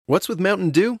What's with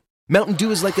Mountain Dew? Mountain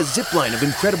Dew is like a zipline of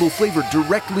incredible flavor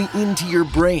directly into your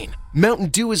brain. Mountain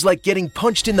Dew is like getting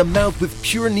punched in the mouth with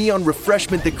pure neon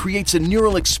refreshment that creates a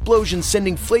neural explosion,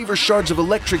 sending flavor shards of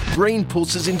electric brain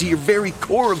pulses into your very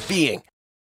core of being.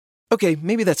 Okay,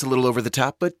 maybe that's a little over the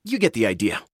top, but you get the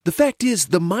idea. The fact is,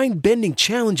 the mind-bending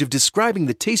challenge of describing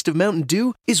the taste of Mountain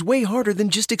Dew is way harder than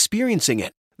just experiencing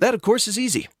it. That, of course, is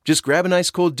easy. Just grab an ice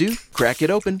cold Dew, crack it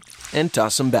open, and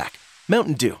toss them back.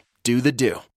 Mountain Dew. Do the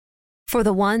Dew. For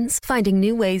the ones finding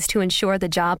new ways to ensure the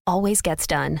job always gets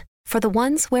done. For the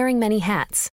ones wearing many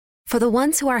hats. For the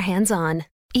ones who are hands-on,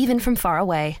 even from far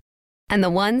away. And the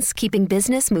ones keeping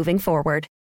business moving forward.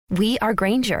 We are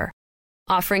Grainger,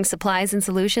 offering supplies and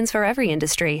solutions for every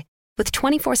industry, with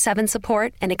 24/7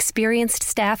 support and experienced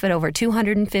staff at over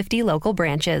 250 local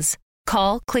branches.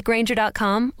 Call, click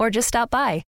Grainger.com, or just stop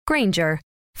by. Grainger,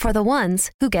 for the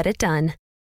ones who get it done.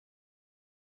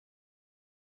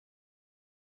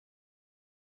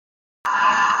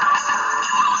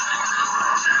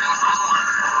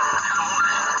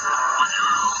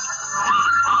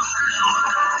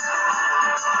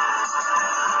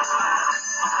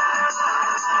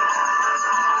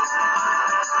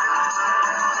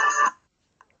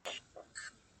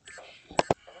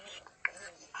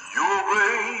 Your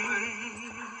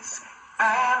grace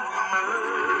and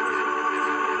mercy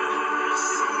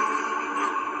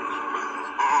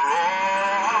brought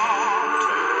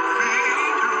me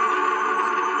through.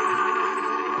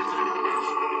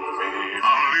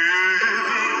 I'm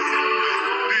living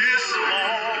this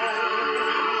moment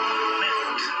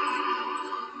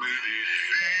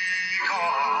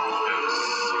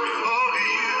because of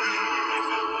you.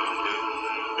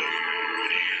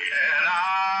 And I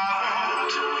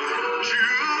want to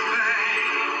thank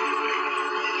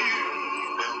you.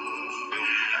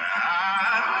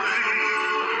 I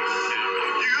praise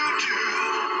you too.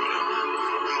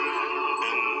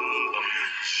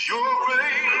 Your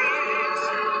grace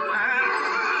and mercy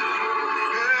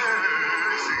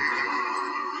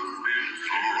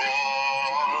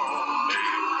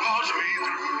brought me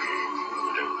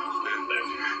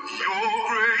through. Your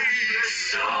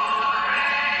grace.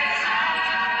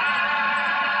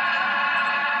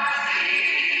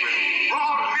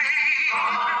 Brought me.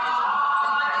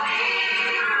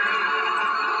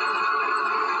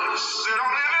 Said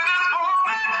I'm living this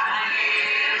moment.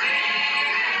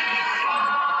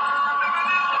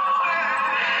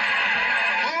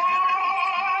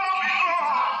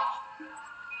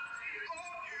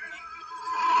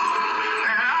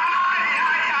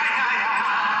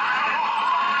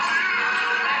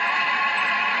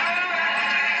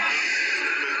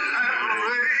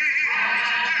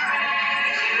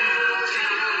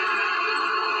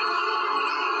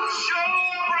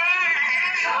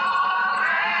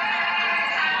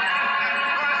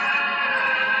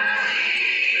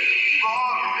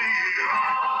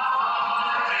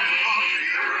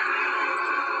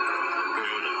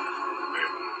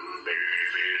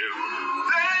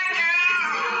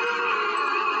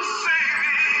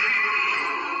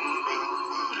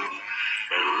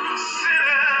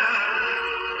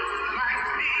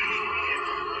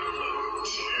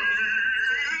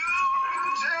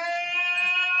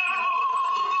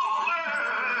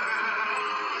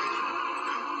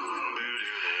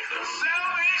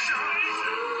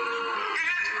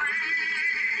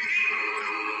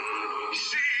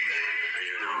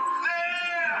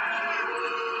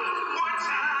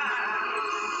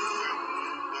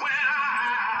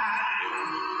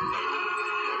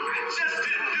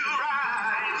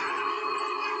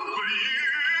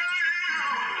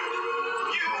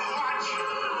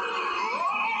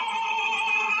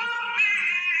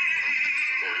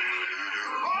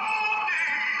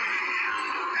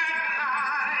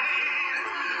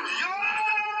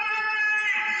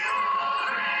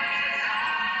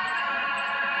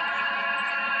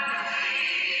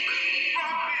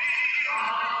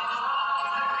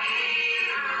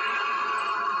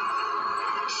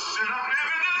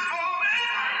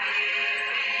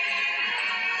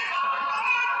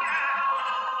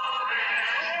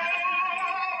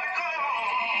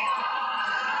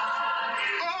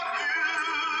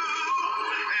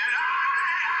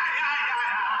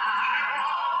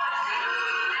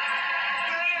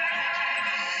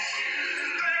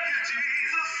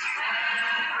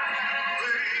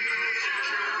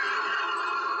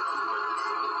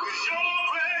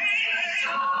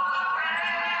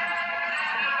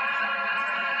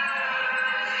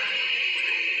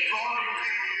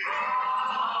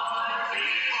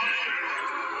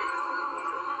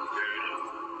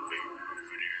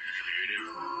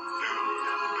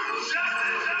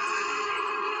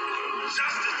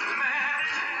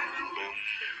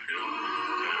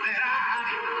 that I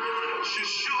should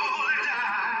surely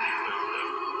die.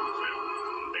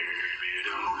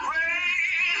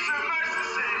 Grace and mercy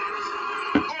says,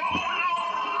 oh no,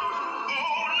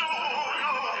 oh no,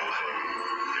 no.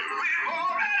 We've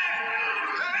already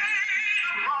paid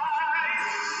the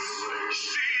price.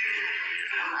 See,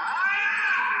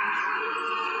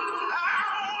 I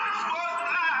once was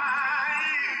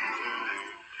blind.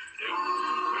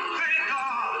 Thank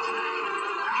God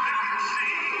I can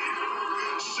see.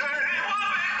 Said it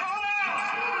was because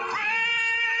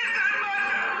grace and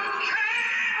mercy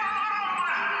came on,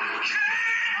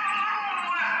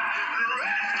 and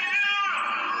rescued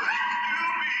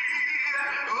me.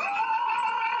 Oh,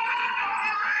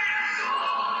 grace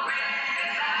for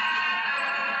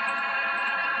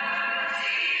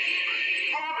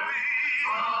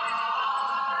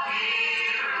me.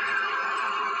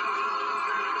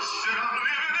 Said I'm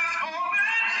living this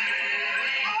moment.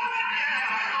 Oh,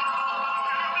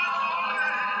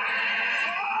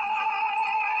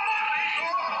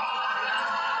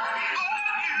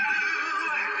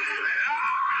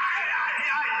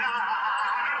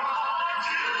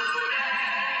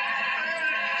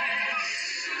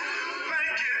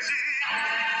 thank you,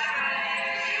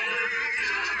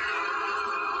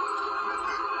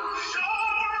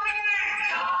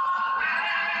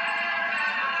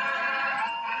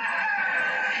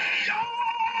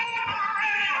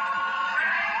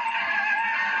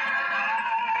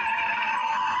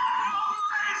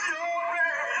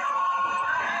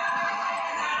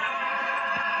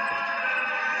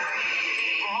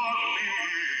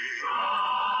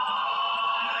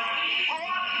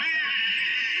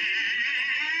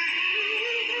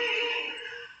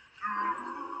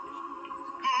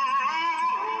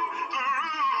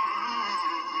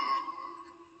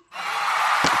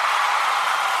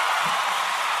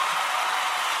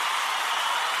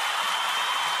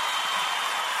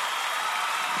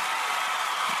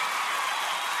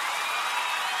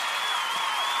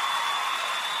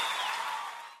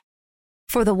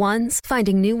 For the ones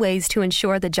finding new ways to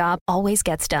ensure the job always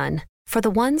gets done. For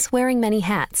the ones wearing many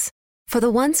hats. For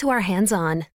the ones who are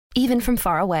hands-on, even from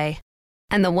far away.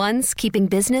 And the ones keeping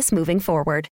business moving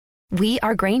forward. We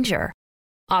are Grainger,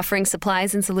 offering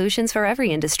supplies and solutions for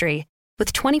every industry,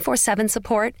 with 24/7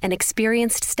 support and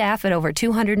experienced staff at over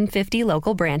 250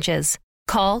 local branches.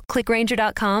 Call, click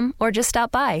Grainger.com, or just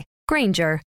stop by.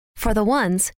 Grainger, for the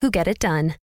ones who get it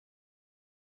done.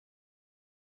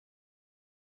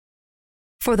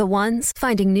 For the ones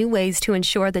finding new ways to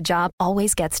ensure the job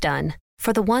always gets done.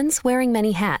 For the ones wearing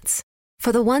many hats.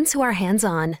 For the ones who are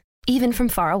hands-on, even from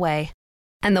far away.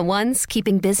 And the ones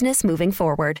keeping business moving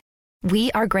forward.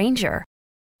 We are Grainger,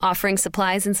 offering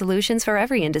supplies and solutions for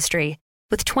every industry,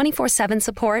 with 24/7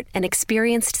 support and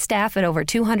experienced staff at over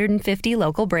 250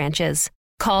 local branches.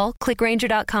 Call, click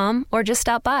Grainger.com, or just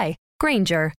stop by.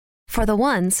 Grainger, for the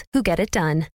ones who get it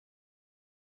done.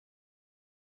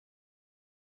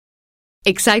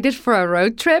 Excited for a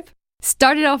road trip?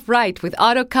 Start it off right with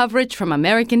auto coverage from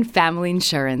American Family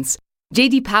Insurance.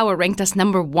 J.D. Power ranked us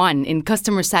 #1 in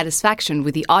customer satisfaction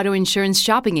with the auto insurance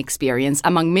shopping experience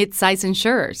among mid-size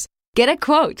insurers. Get a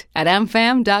quote at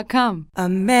amfam.com.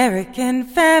 American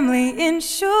Family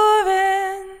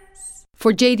Insurance.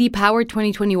 For J.D. Power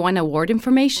 2021 award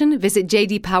information, visit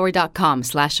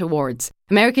jdpower.com/awards.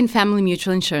 American Family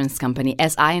Mutual Insurance Company,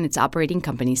 SI and its operating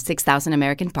companies, 6000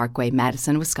 American Parkway,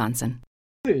 Madison, Wisconsin.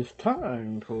 It's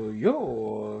time for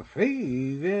your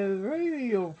favorite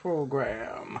radio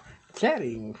program,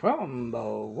 Chatting from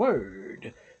the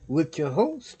Word, with your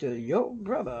host, your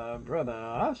brother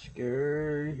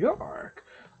Oscar York,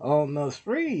 on the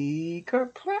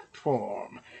Spreaker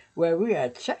platform, where we are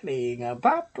chatting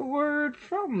about the Word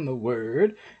from the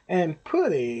Word and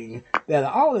putting that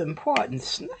all-important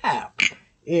snap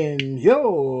in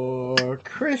your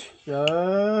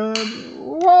Christian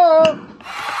walk.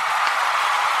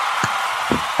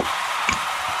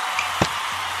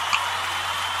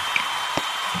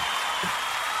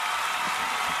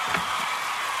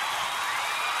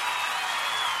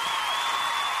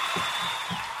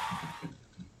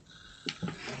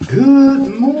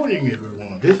 Good morning,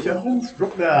 everyone. This is your host,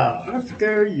 Brother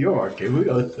Oscar York, and we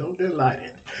are so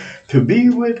delighted to be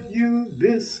with you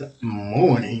this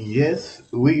morning. Yes,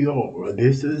 we are.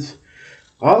 This is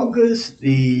August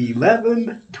the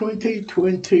 11th,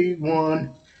 2021,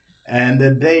 and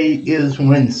the day is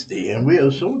Wednesday, and we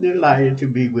are so delighted to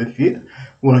be with you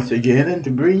once again and to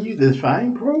bring you this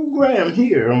fine program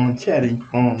here on Chatting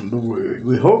from the Word.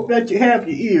 We hope that you have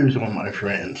your ears on, my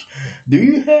friends. Do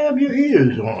you have your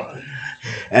ears on?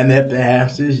 And if the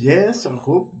answer is yes,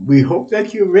 we hope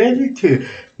that you're ready to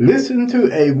listen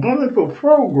to a wonderful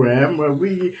program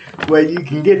where you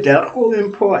can get that whole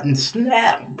important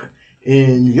snap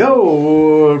in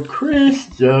your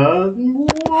Christian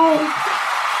walk.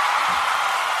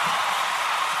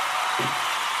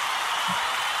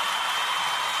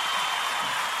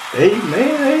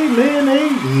 Amen, amen,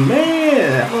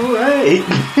 amen. All right.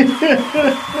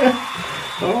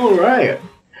 All right.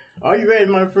 Are you ready,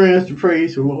 my friends, to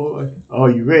praise the Lord?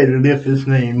 Are you ready to lift his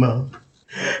name up?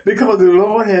 Because the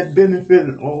Lord has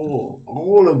benefited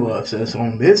all of us that's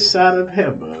on this side of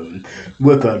heaven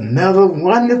with another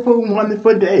wonderful,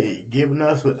 wonderful day, giving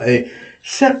us a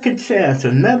second chance,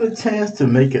 another chance to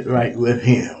make it right with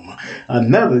him.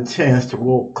 Another chance to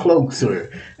walk closer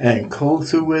and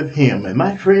closer with him. And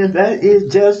my friend, that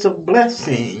is just a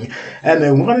blessing and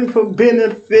a wonderful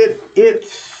benefit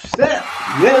itself.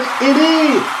 Yes, it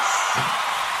is.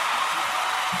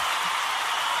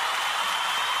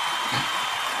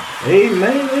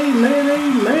 Amen, amen,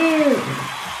 amen.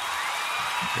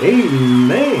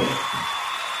 Amen.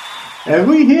 And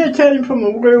we here telling from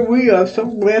the word, we are so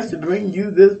blessed to bring you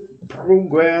this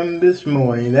program this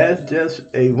morning. That's just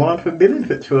a wonderful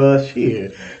benefit for us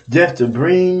here, just to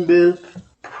bring this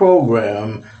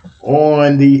program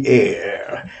on the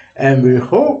air. And we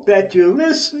hope that you're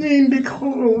listening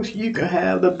because you can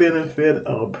have the benefit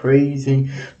of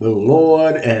praising the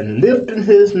Lord and lifting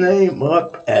his name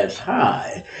up as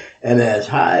high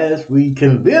as we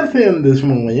can lift him this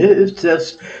morning. It's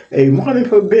just a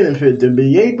wonderful benefit to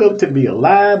be able to be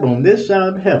alive on this side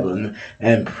of heaven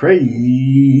and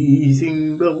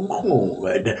praising the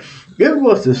Lord. It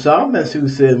was the psalmist who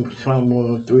said in Psalm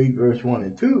 103, verse 1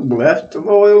 and 2, "Bless the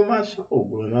Lord, O my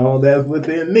soul, and all that's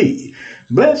within me.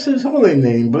 Bless his holy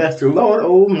name. Bless the Lord,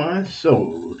 O my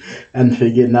soul, and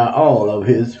forget not all of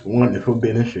his wonderful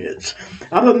benefits."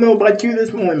 I don't know about you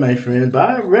this morning, my friends, but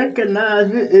I recognize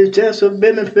it is just a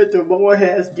benefit the Lord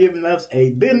has given us,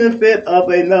 a benefit of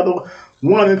another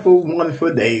wonderful,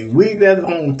 wonderful day. We that's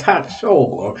on top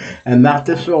soil and not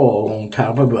the soil on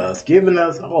top of us, giving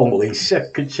us all a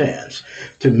second chance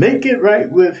to make it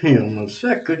right with him, a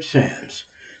second chance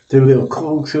to live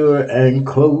closer and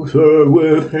closer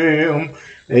with him.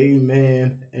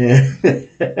 Amen.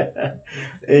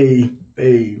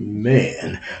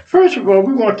 Amen. First of all,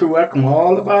 we want to welcome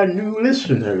all of our new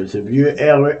listeners. If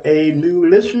you're a new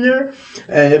listener,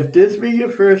 and if this be your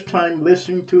first time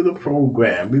listening to the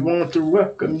program, we want to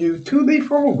welcome you to the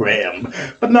program.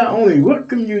 But not only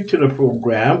welcome you to the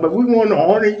program, but we want to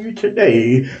honor you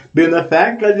today, being the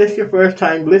fact that it's your first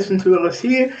time listening to us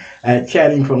here at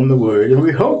Chatting from the Word. And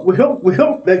we hope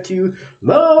that you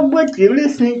love what you're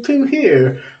listening to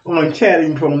here on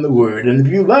Chatting from the Word. And if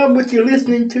you love what you're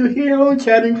listening to here on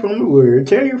Chatting from the Word,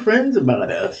 tell your friends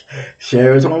about us.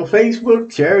 Share us on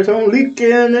Facebook, share us on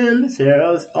LinkedIn, and share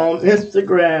us on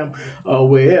Instagram, or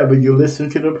wherever you listen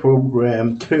to the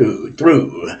program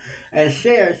through. And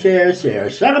share.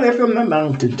 Shout it from the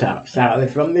mountaintop. Shout it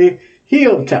from the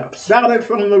hilltop. Shout it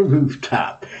from the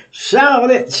rooftop.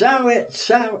 Shout it.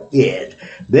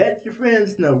 Let your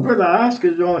friends know. Brother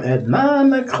Oscar's on at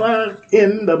 9 o'clock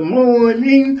in the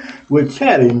morning. We're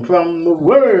Chatting from the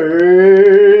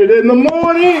Word in the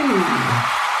morning.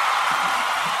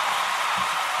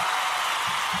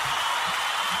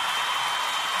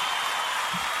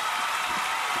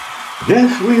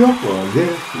 Yes, we are.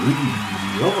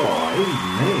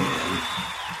 Amen.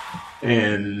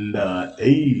 And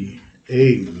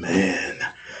amen.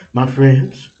 My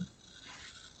friends,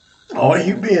 are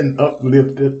you being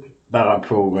uplifted by our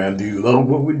program? Do you love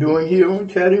what we're doing here on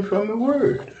Chatting from the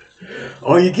Word?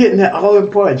 Are you getting that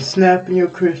all-important snap in your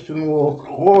Christian walk?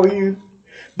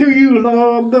 Do you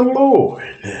love the Lord?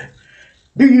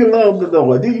 Do you love the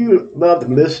Lord? Do you love to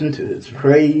listen to his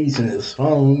praise and his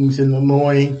songs in the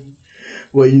morning,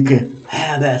 where you can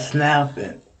have that snap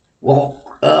and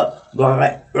walk up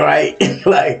right,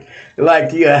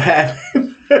 like you're a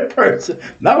happy person?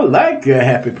 Not like you're a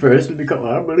happy person, because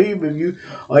I believe if you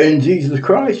are in Jesus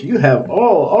Christ, you have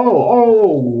all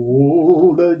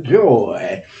the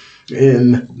joy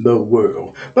in the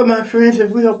world. But my friends,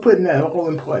 if we are putting that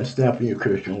all-important stuff in your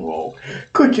Christian walk,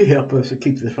 could you help us to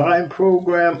keep the fine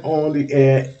program on the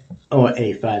air on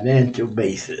a financial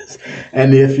basis?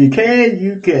 And if you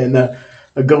can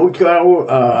go to our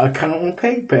account on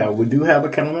PayPal. We do have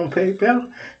an account on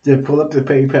PayPal. Just pull up the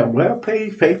PayPal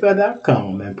webpage,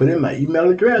 paypal.com, and put in my email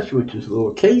address, which is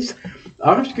lowercase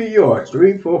Oscar York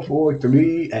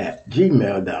 3443 at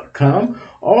gmail.com.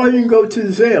 Or you can go to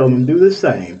Zelle and do the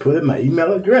same. Put in my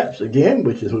email address again,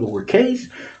 which is lowercase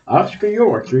Oscar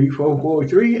York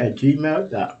 3443 at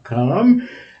gmail.com.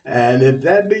 And if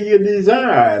that be your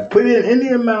desire, put in any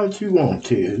amount you want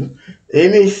to.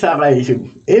 Any size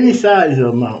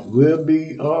amount will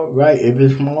be all right. If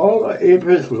it's small or if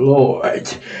it's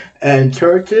large. And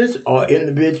churches or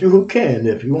individuals who can,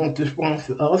 if you want to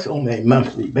sponsor us on a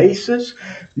monthly basis,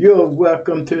 you're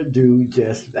welcome to do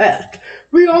just that.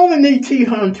 We only need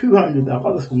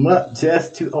 $200 a month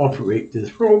just to operate this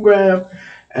program.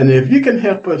 And if you can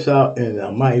help us out in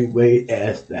a mighty way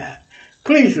as that,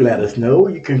 please let us know.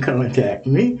 You can contact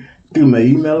me through my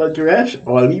email address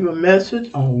or leave a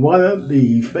message on one of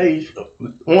the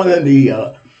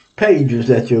pages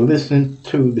that you're listening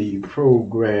to the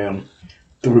program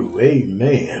through.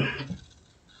 Amen.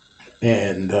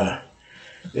 And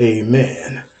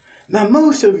amen. Now,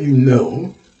 most of you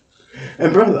know,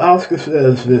 and Brother Oscar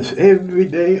says this every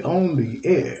day on the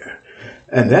air,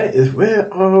 and that is,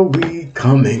 where are we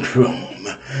coming from?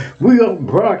 We are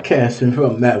broadcasting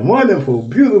from that wonderful,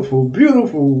 beautiful,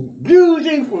 beautiful,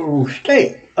 beautiful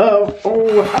state of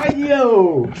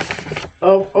Ohio.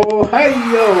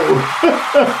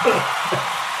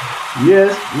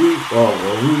 Yes, we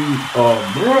are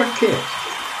broadcasting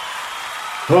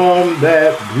from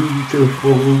that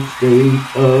beautiful state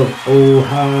of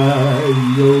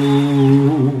Ohio.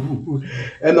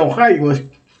 And Ohioans,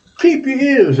 keep your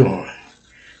ears on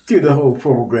to the whole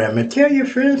program and tell your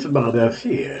friends about us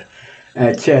here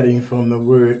at Chatting from the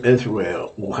Word as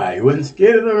well. Ohioans,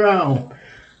 get it around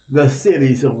the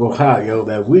cities of Ohio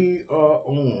that we are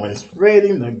on,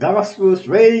 spreading the gospel,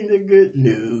 spreading the good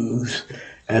news,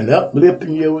 and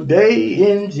uplifting your day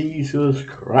in Jesus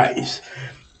Christ.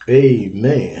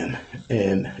 Amen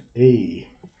and amen.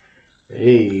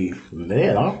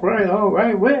 All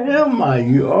right. Where am I?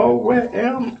 You all, where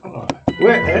am I?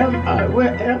 Where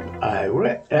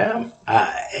am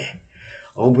I?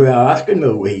 Oh, Brother Oscar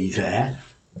know where he's at.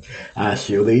 I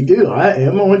surely do. I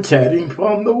am on Chatting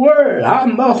from the Word.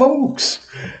 I'm the host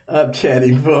of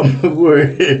Chatting from the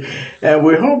Word. And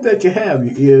we hope that you have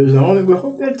your ears on, and we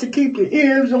hope that you keep your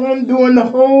ears on during the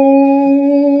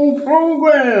whole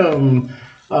program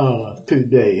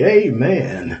today.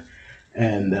 Amen.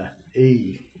 And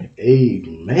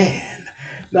amen.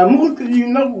 Now, most of you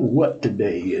know what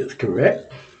today is,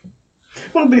 correct?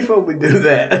 Well, before we do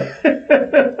that,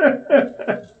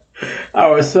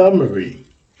 our summary.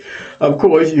 Of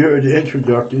course, you heard the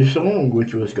introductory song,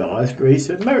 which was God's Grace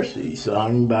and Mercy,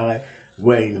 sung by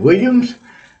Wayne Williams.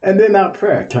 And then our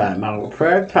prayer time. Our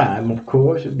prayer time, of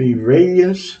course, would be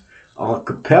Radiance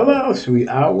Acappella, Sweet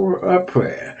Hour of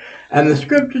Prayer. And the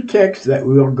scripture text that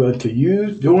we are going to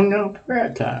use during our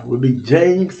prayer time will be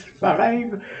James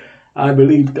 5, I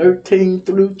believe 13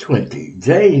 through 20.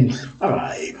 James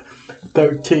 5.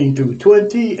 13 through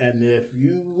 20, and if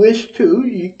you wish to,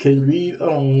 you can read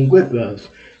on with us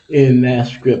in that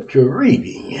scripture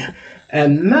reading.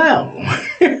 And now,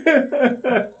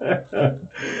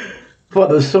 for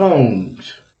the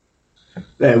songs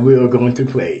that we are going to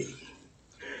play.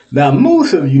 Now,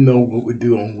 most of you know what we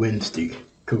do on Wednesday,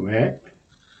 correct?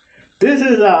 This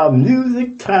is our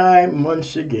music time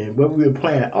once again, where we're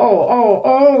playing,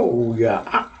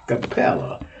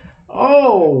 acapella.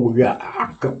 Oh, yeah,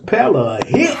 acapella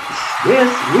hits. Yes,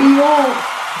 we are.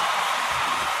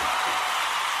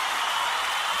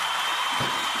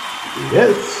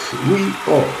 Yes, we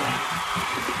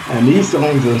are. And these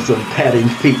songs are some patting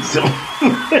feet. So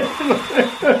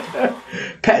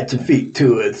pat your feet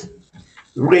to it.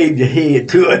 Wave your head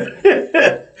to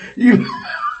it.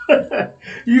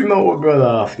 You know what Brother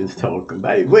Oscar's talking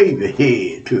about. Wave your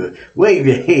head to it. Wave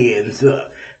your hands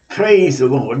up. Praise the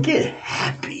Lord. Get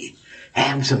happy.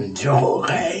 Have some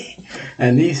joy.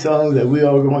 And these songs that we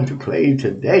are going to play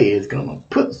today is going to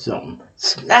put some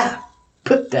snap.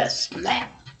 Put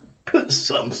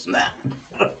some snap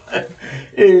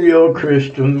in your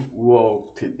Christian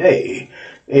walk today.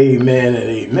 Amen and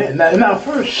amen. Now, in our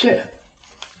first set,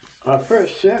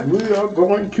 we are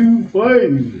going to play.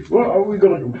 What are we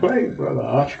going to play, Brother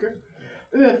Oscar?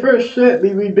 In the first set,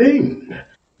 be redeemed.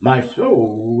 My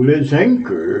soul is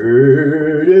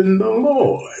anchored in the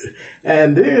Lord.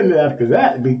 And then after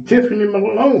that, be Tiffany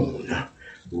Malone.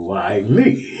 Why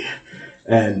me?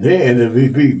 And then it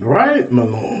will be Bryant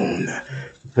Malone.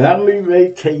 Family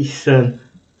Vacation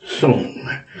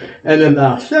Song. And in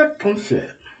our second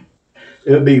set,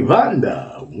 it'll be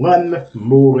Vanda, One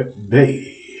More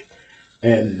Day.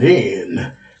 And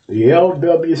then the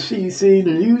LWCC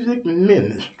Music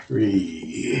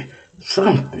Ministry.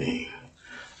 Something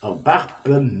about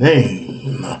the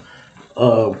name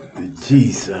of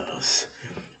Jesus.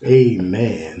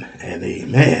 Amen and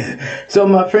amen. So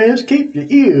my friends, keep your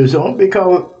ears on,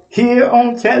 because here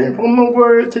on Chatting from the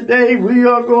Word today, we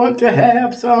are going to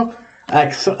have some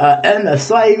and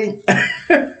exciting,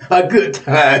 a good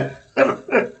time.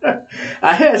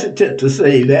 I hesitate to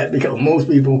say that because most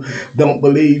people don't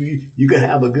believe you can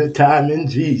have a good time in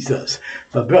Jesus.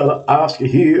 But Brother Oscar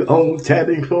here on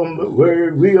Tapping from the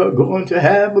Word, we are going to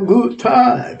have a good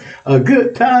time. A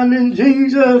good time in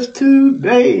Jesus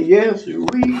today. Yes,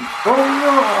 we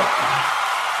are.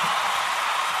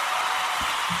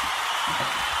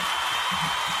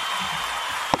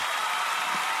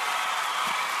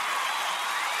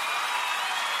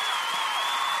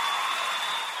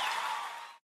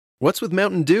 What's with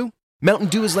Mountain Dew? Mountain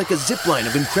Dew is like a zip line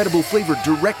of incredible flavor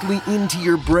directly into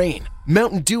your brain.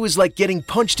 Mountain Dew is like getting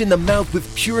punched in the mouth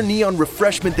with pure neon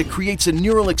refreshment that creates a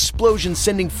neural explosion,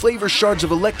 sending flavor shards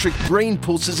of electric brain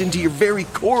pulses into your very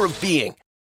core of being.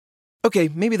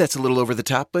 Okay, maybe that's a little over the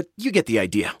top, but you get the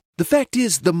idea. The fact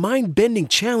is, the mind-bending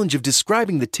challenge of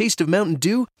describing the taste of Mountain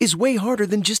Dew is way harder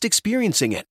than just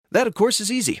experiencing it. That, of course,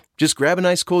 is easy. Just grab an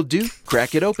ice cold Dew,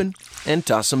 crack it open, and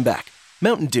toss them back.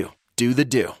 Mountain Dew. Do the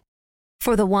Dew.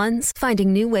 For the ones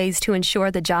finding new ways to ensure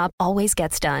the job always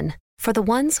gets done. For the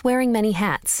ones wearing many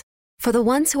hats. For the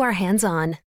ones who are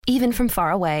hands-on, even from far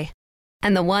away.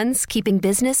 And the ones keeping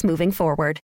business moving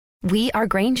forward. We are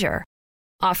Grainger,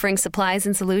 offering supplies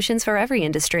and solutions for every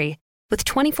industry, with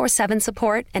 24/7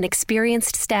 support and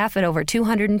experienced staff at over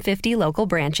 250 local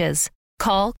branches.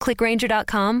 Call,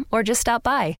 clickgrainger.com, or just stop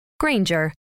by.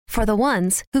 Grainger, for the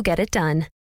ones who get it done.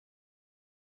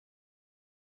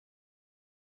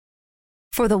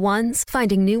 For the ones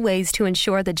finding new ways to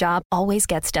ensure the job always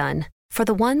gets done. For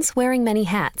the ones wearing many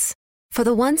hats. For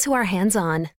the ones who are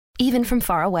hands-on, even from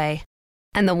far away.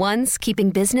 And the ones keeping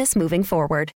business moving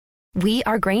forward. We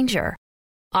are Grainger,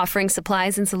 offering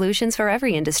supplies and solutions for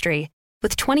every industry,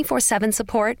 with 24/7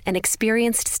 support and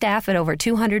experienced staff at over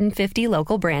 250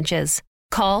 local branches.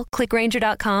 Call,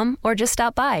 clickgrainger.com, or just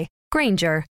stop by.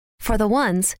 Grainger, for the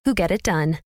ones who get it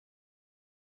done.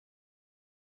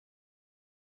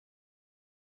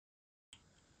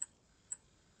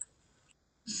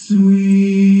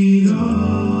 Sweet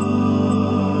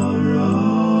hour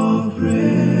of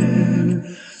prayer,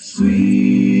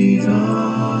 sweet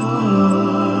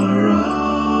hour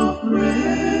of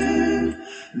prayer,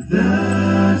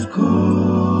 that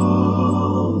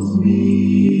calls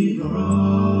me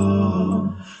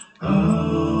from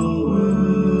a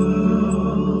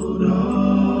world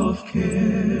of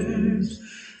cares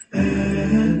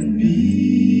and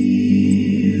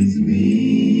bids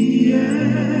me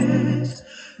at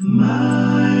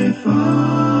my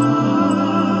Father's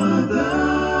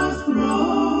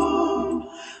throne,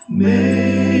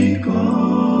 make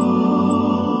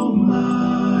all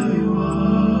my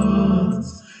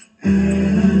wants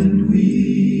and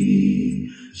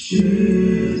wishes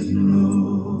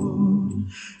known.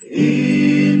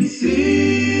 In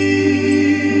seasons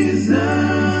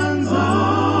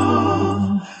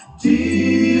of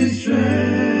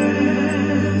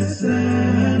distress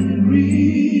and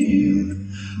grief,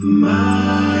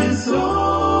 my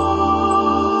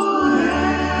soul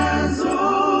has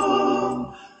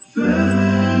often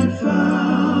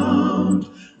found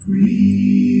relief.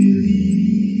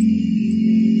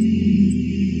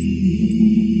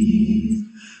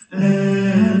 And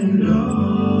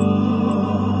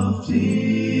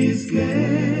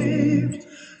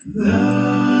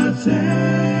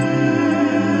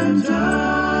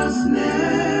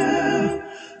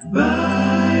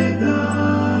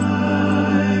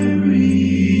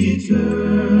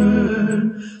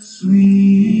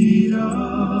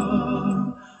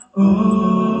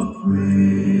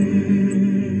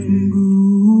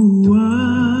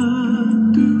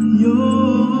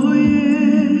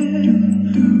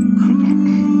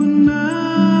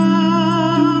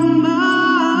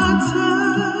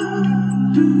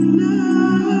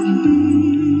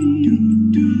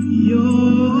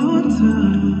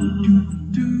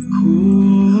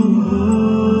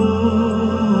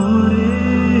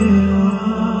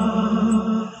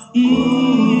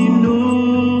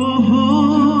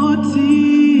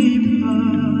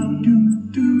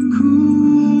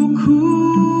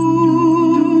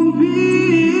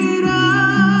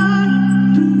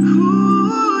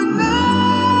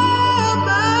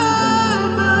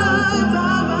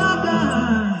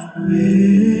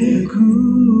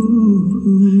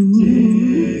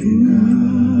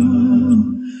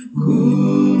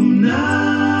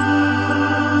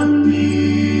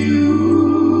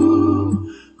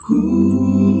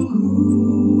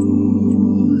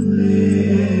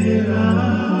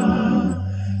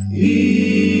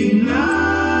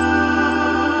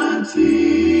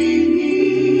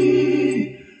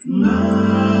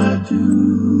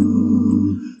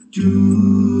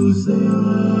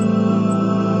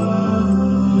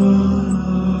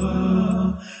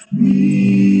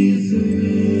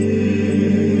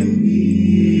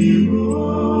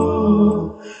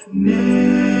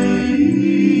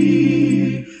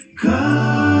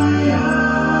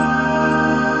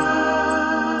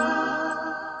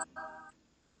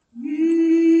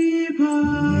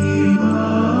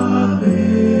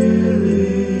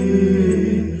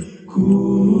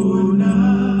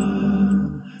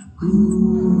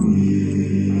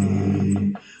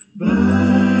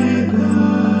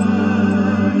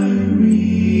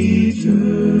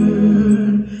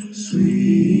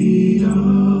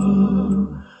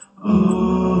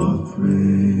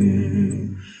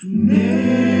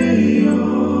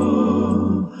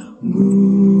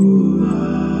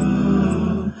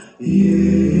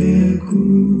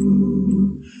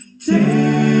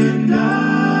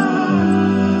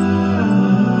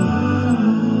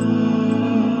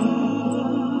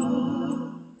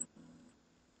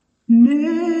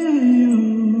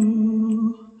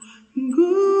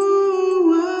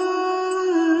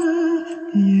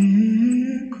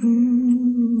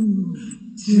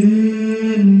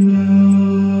in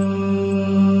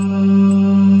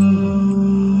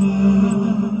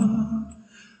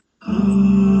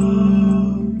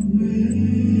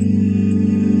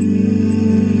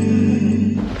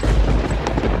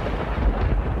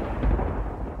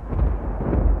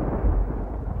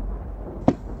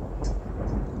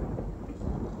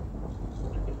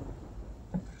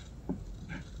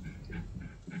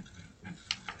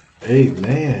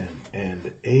Amen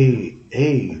and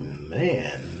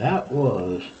amen. That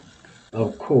was,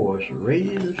 of course,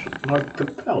 Radiance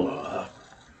Acappella,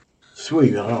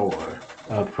 Sweet Hour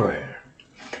of Prayer.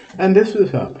 And this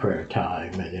is our prayer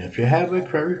time. And if you have a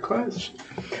prayer request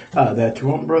that you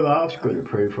want Brother Oscar to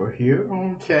pray for here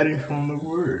on Chatting from the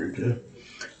Word,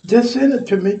 just send it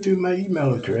to me through my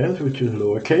email address, which is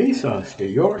lowercase Oscar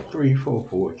York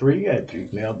 3443 at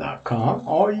gmail.com,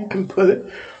 or you can put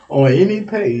it on any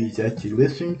page that you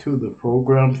listen to the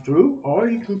program through, or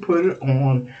you can put it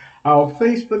on our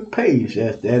Facebook page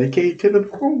that's dedicated to the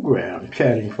program,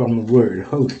 Chatting from the Word,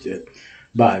 hosted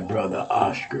by Brother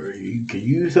Oscar. You can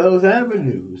use those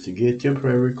avenues to get your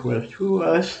prayer request to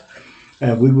us,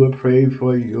 and we will pray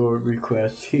for your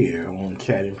requests here on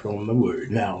Chatting from the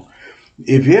Word. Now,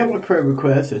 if you have a prayer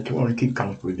request that you want to keep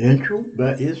confidential,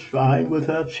 that is fine with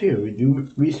us here. We do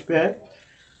respect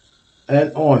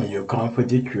and honor your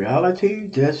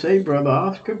confidentiality. Just say, Brother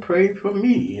Oscar, pray for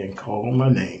me and call my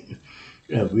name.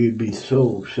 And we'd be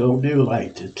so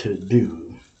delighted to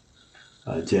do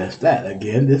just that.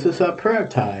 Again, this is our prayer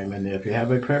time. And if you have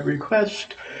a prayer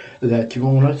request that you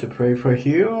want us to pray for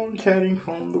here on Chatting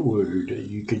from the Word,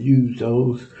 you can use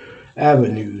those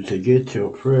avenues to get your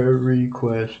prayer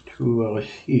request to us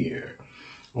here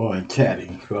on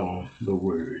Chatting from the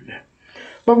Word.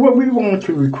 But what we want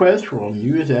to request from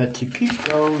you is that you keep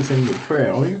those in your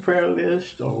prayer, on your prayer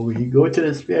list, or when you go to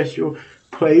the special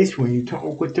place when you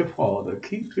talk with your Father.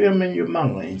 Keep them in your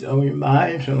minds, on your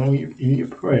minds and in your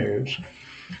prayers.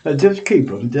 Just keep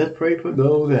them. Just pray for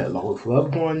those that lost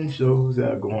loved ones, those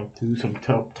that are going through some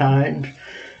tough times,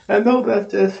 and those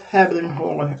that just having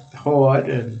hard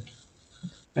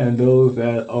and those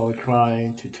that are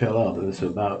trying to tell others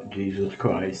about Jesus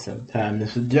Christ. Sometimes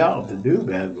it's a job to do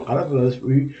that. A lot of us,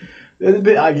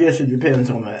 I guess it depends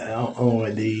on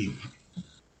the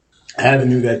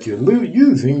avenue that you're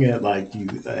using, like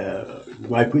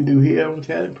we do here on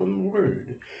Chatting from the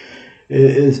Word.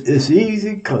 It's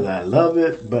easy because I love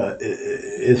it, but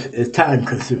it's time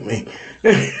consuming,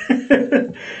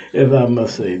 if I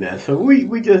must say that. So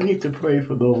we just need to pray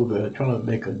for those that are trying to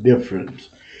make a difference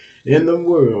in the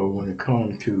world when it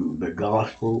comes to the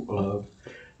gospel of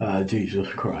Jesus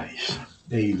Christ.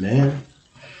 Amen.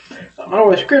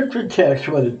 Our scripture text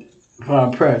for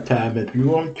our prayer time, if you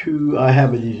want to, I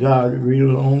have a desire to read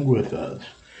along with us,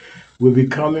 will be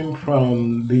coming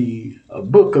from the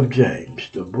book of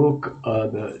James,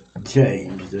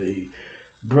 James, the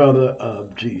brother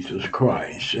of Jesus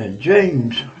Christ. And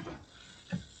James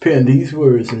penned these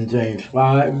words in James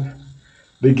 5,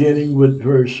 beginning with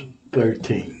verse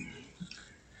 13.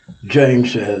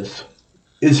 James says,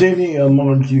 "Is any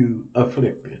among you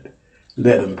afflicted?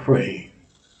 Let him pray.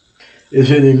 Is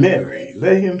any merry?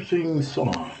 Let him sing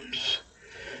psalms.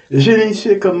 Is any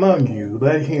sick among you?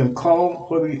 Let him call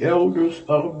for the elders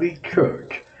of the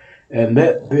church, and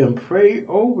let them pray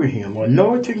over him,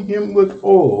 anointing him with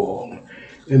oil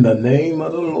in the name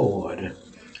of the Lord.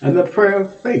 And the prayer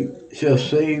of faith shall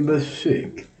save the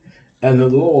sick, and the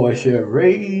Lord shall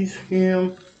raise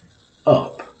him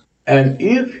up. And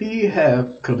if he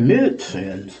have committed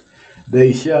sins,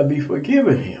 they shall be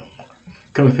forgiven him.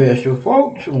 Confess your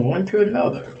faults one to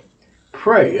another.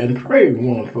 Pray and pray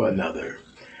one for another,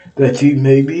 that ye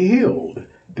may be healed.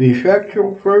 The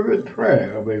effectual fervent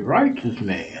prayer of a righteous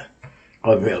man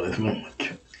availeth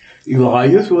much."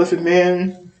 Elias was a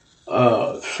man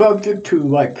subject to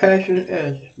like passion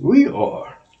as we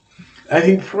are, and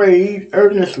he prayed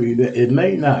earnestly that it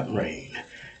may not rain.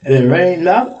 And it rained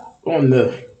not on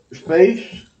the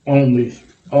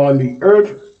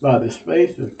earth by the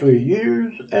space of 3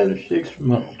 years and 6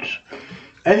 months.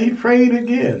 And he prayed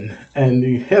again, and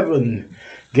the heaven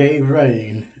gave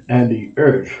rain, and the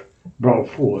earth brought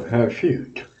forth her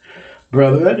fruit.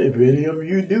 Brethren, if any of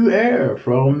you do err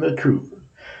from the truth,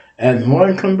 and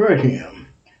one convert him,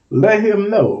 let him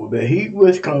know that he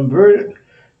which converted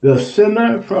the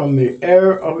sinner from the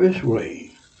error of his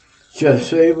way shall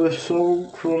save a soul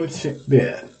from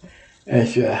death, and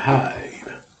shall hide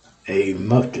a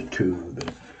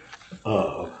multitude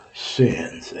of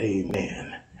sins.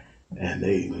 Amen and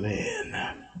amen.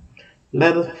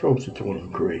 Let us approach the throne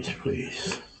of grace,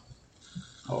 please.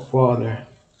 Our Father,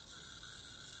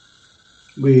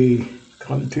 we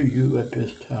come to you at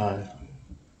this time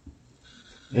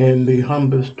in the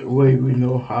humblest way we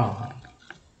know how.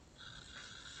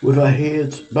 With our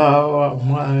heads bowed, our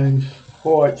minds,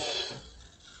 hearts,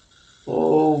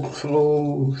 all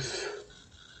souls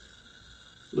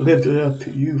lifted up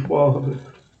to you, Father.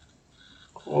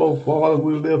 Oh, Father,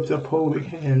 we lift up holy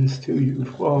hands to you,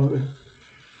 Father,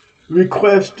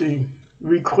 requesting,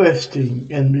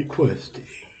 and requesting.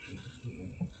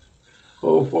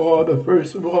 Oh, Father,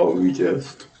 first of all, we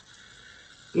just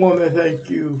want to thank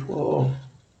you for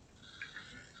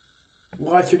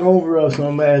watching over us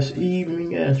on last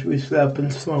evening as we slept in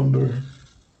slumber.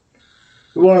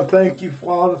 We want to thank you,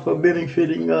 Father, for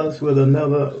benefiting us with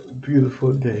another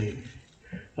beautiful day,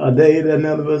 a day that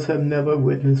none of us have never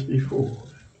witnessed before.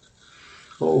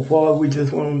 Oh, Father, we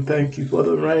just want to thank you for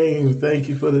the rain. Thank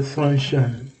you for the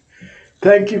sunshine.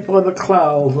 Thank you for the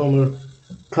clouds on a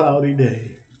cloudy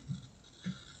day.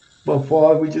 But,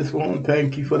 Father, we just want to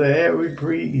thank you for the air we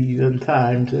breathe and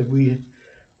times that we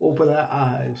open our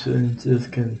eyes and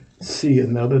just can see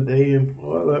another day. And,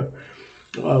 Father,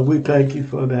 we thank you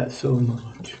for that so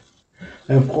much.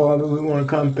 And, Father, we want to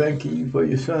come thanking you for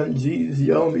your Son, Jesus,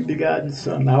 your only begotten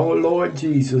Son, our Lord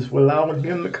Jesus, for allowing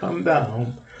him to come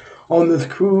down on this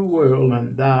cruel world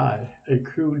and die a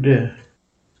cruel death,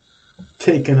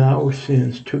 taking our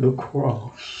sins to the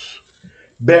cross,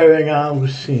 bearing our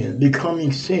sins,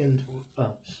 becoming sins for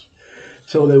us,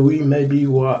 so that we may be,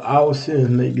 our sins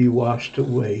may be washed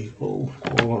away. Oh,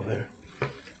 Father,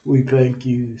 we thank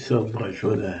you so much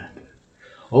for that.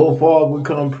 Oh, Father, we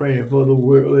come praying for the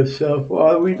world itself.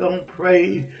 Father, we don't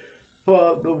pray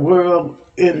for the world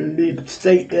in the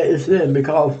state that it's in,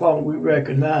 because, Father, we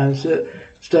recognize it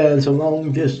stands a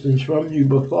long distance from you.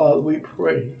 But, Father, we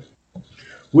pray.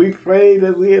 We pray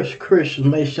that we as Christians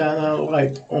may shine our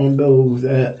light on those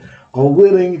that are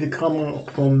willing to come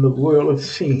up from the world of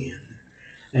sin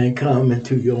and come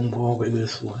into your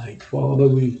marvelous light. Father,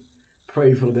 we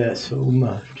pray for that so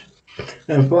much.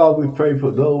 And Father, we pray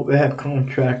for those that have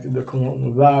contracted the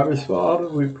coronavirus. Father,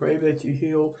 we pray that you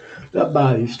heal their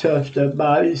bodies, touch their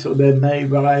bodies so they may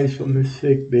rise from the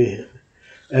sick bed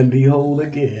and be whole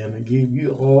again and give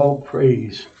you all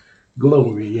praise,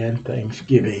 glory, and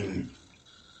thanksgiving.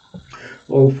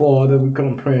 Oh, Father, we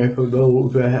come praying for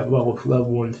those that have lost loved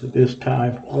ones at this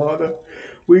time. Father,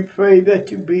 we pray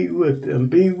that you be with them.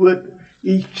 Be with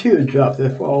each teardrop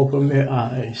that falls from their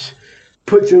eyes.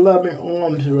 Put your loving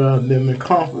arms around them and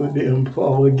comfort them,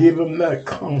 Father. Give them that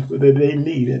comfort that they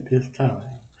need at this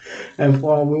time. And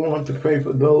Father, we want to pray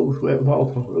for those who have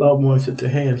lost loved ones at the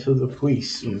hands of the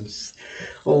police.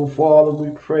 Oh, Father,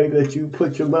 we pray that you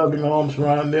put your loving arms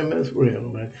around them as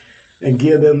well and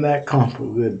give them that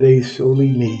comfort that they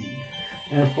sorely need.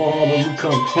 And Father, we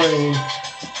come praying,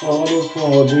 Father,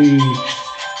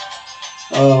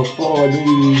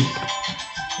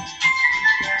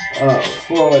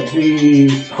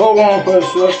 hold on for a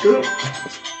second.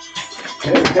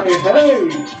 Hey.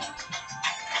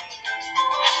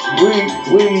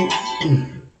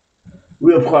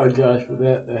 We apologize for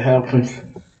that happens.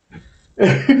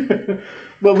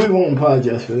 But we won't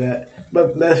apologize for that.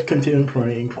 But let's continue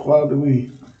praying. Father,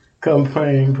 we come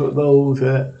praying for those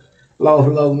that lost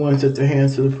loved ones at the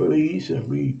hands of the police, and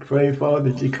we pray,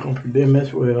 Father, that you comfort them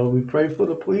as well. We pray for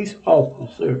the police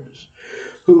officers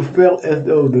who felt as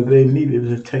though that they needed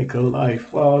to take a life.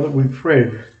 Father, we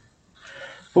pray.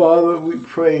 Father, we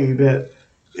pray that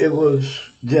it was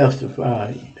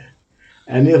justified.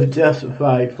 And if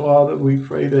justified, Father, we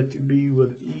pray that you be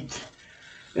with each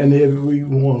and every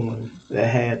one that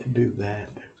had to do that.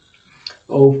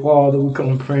 Oh, Father, we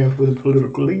come praying for the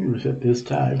political leaders at this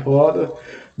time. Father,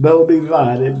 they'll be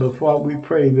divided, but Father, we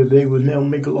pray that they will never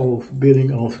make laws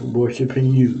forbidding us from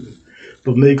worshiping you,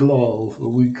 but make laws where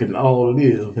we can all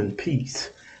live in peace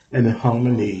and in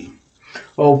harmony.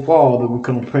 Oh, Father, we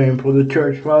come praying for the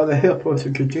church. Father, help us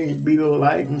to continue to be the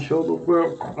light and show the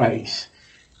world Christ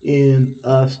in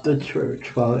us, the church.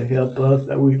 Father, help us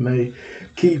that we may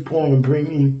keep on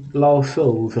bringing lost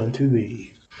souls unto thee.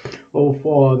 Oh,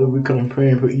 Father, we come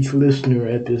praying for each listener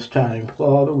at this time.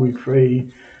 Father, we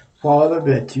pray, Father,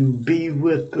 that you be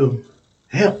with them.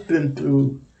 Help them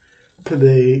through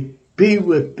today. Be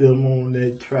with them on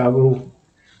their travel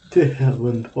to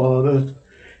heaven, Father.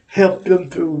 Help them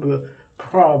through the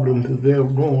problems that they're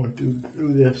going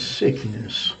through their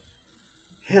sickness.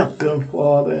 Help them,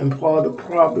 Father, and for the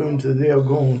problems that they're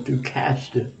going through,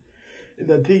 cast it in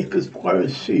the deepest part of the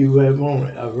sea where it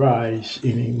won't arise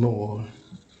anymore.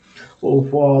 Oh,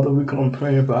 Father, we come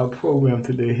praying for our program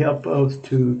today. Help us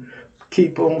to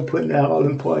keep on putting our all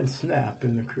important snap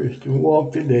in the Christian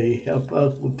walk today. Help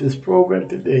us with this program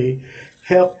today.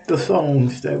 help the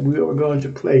songs that we are going to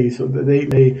play so that they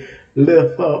may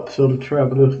lift up some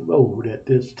traveler's load at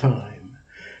this time.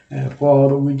 And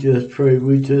Father, we just pray, Father,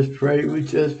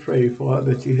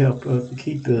 that you help us to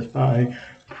keep this fine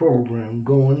program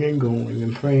going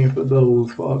and praying for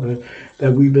those, Father,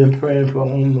 that we've been praying for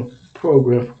on the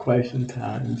program for quite some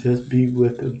time. Just be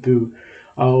with them through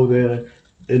all their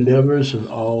endeavors and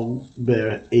all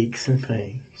their aches and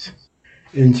pains.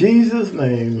 In Jesus'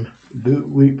 name do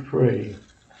we pray.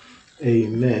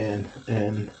 Amen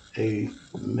and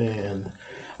amen.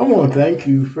 I want to thank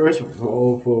you, first of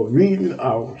all, for reading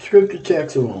our scripture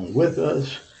text along with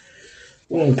us.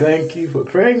 I want to thank you for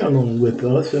praying along with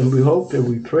us, and we hope that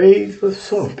we prayed for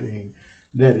something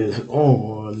that is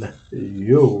on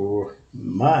your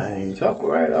mind. All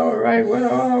right, where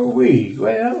are we?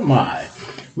 Where am I?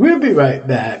 We'll be right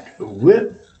back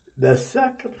with the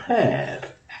second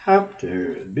half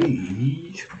after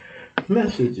these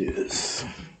messages.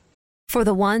 For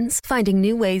the ones finding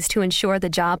new ways to ensure the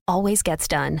job always gets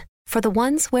done. For the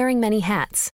ones wearing many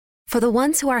hats. For the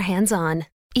ones who are hands-on,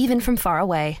 even from far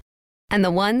away. And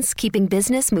the ones keeping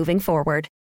business moving forward.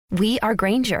 We are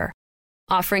Grainger,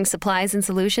 offering supplies and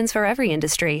solutions for every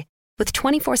industry, with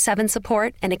 24/7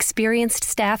 support and experienced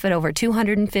staff at over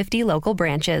 250 local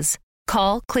branches.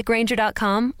 Call, click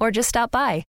Grainger.com, or just stop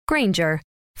by. Grainger,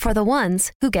 for the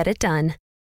ones who get it done.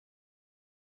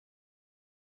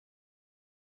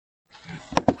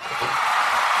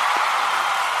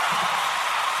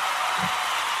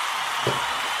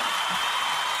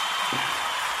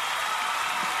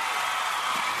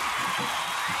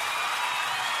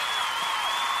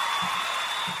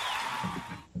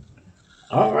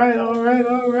 All right.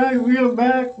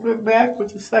 We're back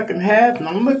with the second half, and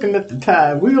I'm looking at the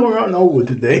time. We're going to run over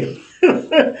today.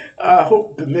 I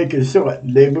hope to make it short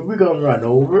today, but we're going to run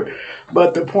over.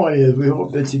 But the point is, we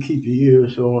hope that you keep your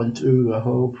ears on to the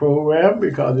whole program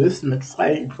because it's an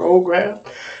exciting program,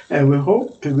 and we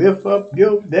hope to lift up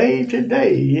your day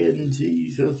today in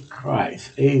Jesus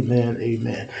Christ.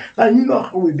 Amen. Now, you know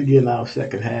how we begin our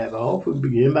second half off. We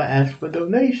begin by asking for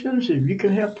donations. If you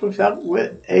can help us out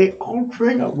with a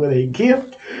offering or with a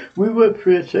gift, we would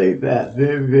appreciate that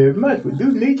very, very much. We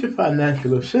do need your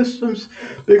financial assistance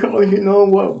because you know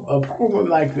what, a program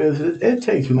like this, it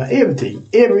takes money.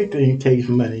 Everything takes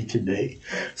money today.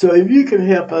 So if you can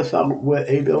help us out with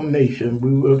a donation,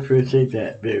 we will appreciate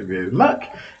that very, very much.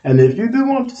 And if you do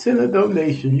want to send a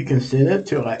donation, you can send it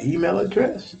to our email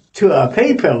address, to our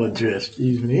PayPal address,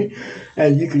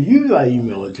 and you can use our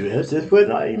email address. Just put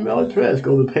in our email address.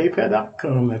 Go to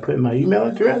paypal.com and put in my email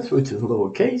address, which is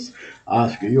lowercase,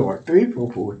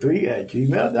 OscarYork3443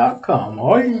 @gmail.com.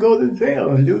 Or you can go to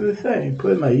Zelle and do the same.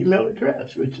 Put in my email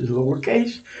address, which is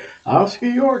lowercase,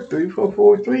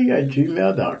 OscarYork3443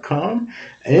 @gmail.com.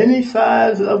 Any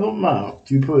size of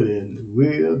amount you put in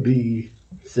will be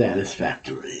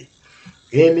satisfactory.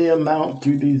 Any amount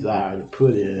you desire to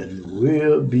put in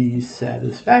will be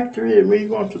satisfactory, and we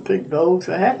want to thank those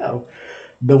that have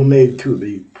donated to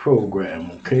the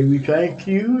program. Okay, we thank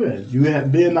you, and you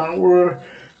have been our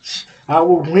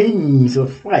wings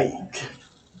of flight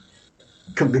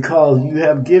because you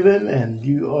have given and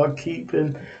you are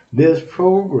keeping this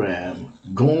program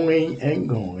going and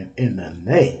going in the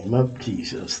name of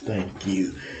Jesus. Thank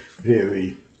you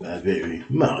very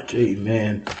much.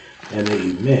 Amen and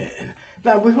amen.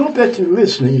 Now, we hope that you're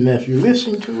listening, and if you're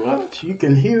listening to us, you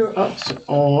can hear us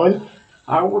on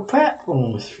our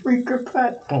platform, Spreaker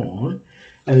platform.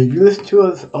 And if you listen to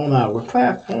us on our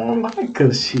platform, like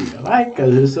us here. Like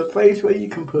us. It's a place where you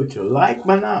can put your like,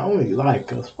 but not only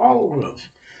like us, follow us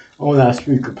on our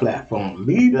Spreaker platform.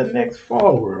 Be the next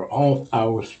follower on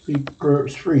our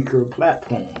Spreaker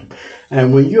platform.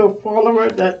 And when you're a follower,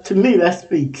 that to me, that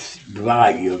speaks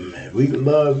volume. We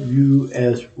love you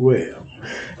as well.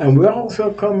 And we're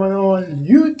also coming on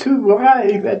YouTube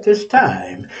Live at this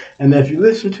time. And if you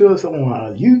listen to us on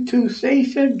our YouTube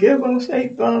station, give us a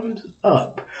thumbs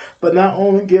up. But not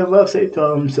only give us a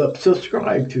thumbs up,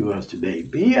 subscribe to us today.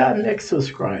 Be our next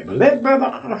subscriber. Let Brother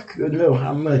Oscar know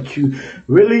how much you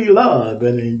really love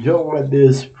and enjoy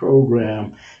this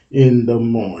program in the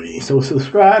morning. So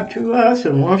subscribe to us,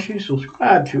 and once you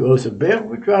subscribe to us, a bell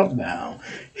will drop down.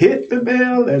 Hit the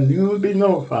bell, and you will be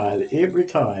notified every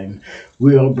time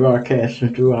we are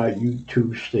broadcasting through our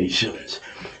YouTube stations.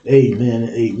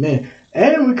 Amen.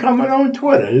 And we're coming on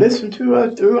Twitter. Listen to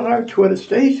us through our Twitter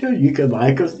station. You can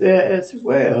like us there as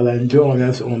well and join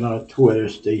us on our Twitter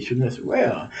station as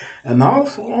well. And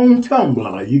also on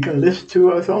Tumblr. You can listen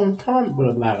to us on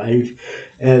Tumblr Live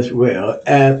as well.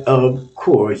 And of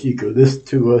course, you can listen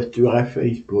to us through our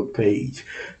Facebook page.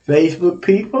 Facebook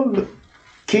people,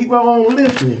 keep on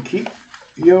listening. Keep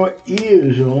your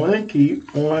ears on and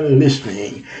keep on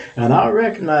listening. And I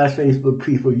recognize, Facebook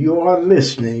people, you are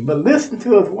listening, but listen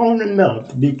to us long enough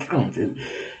to be counted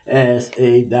as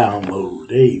a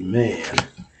download. Amen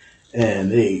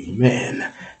and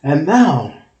amen. And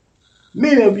now,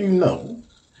 many of you know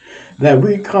that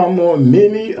we come on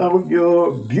many of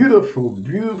your beautiful,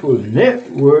 beautiful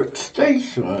network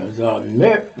stations, our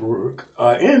internet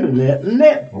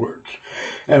networks.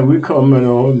 And we coming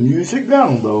on Music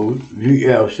Download,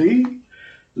 VLC,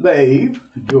 Lave,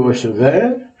 George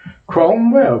Savannah,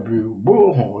 Chrome WebView,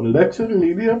 Bullhorn, Lexa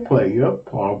Media Player,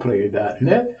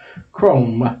 PowerPlayer.net,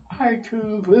 Chrome,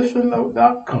 iTunes,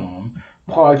 ListenNote.com,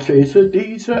 Podchaser,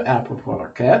 Deezer, Apple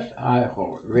Podcasts,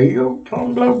 iHeartRadio,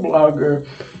 Tumblr, Blogger,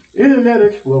 Internet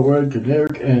Explorer,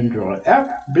 generic Android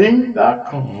app,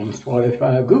 Bing.com,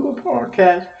 Spotify, Google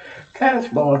Podcasts,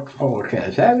 Castbox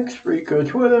Podcast, Addict Spreaker,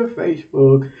 Twitter,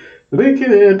 Facebook,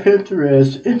 LinkedIn,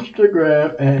 Pinterest,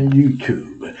 Instagram, and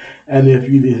YouTube. And if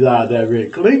you desire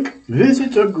direct link,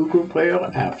 visit your Google Play or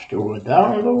App Store and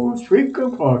download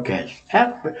Spreaker Podcast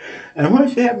app. And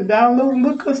once you have it downloaded,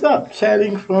 look us up,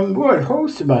 Chatting from the Word,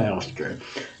 hosted by Oscar.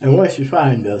 And once you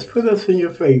find us, put us in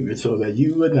your favorites so that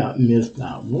you will not miss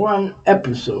not one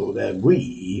episode that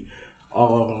we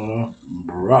are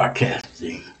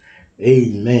broadcasting.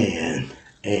 Amen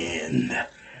and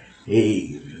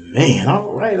amen.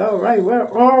 All right, all right. Where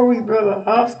are we, Brother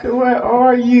Oscar? Where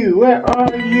are you? Where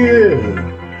are you?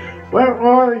 Where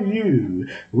are you?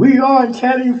 We are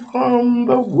chatting from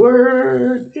the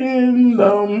Word in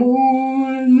the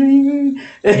morning.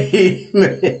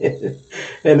 Amen.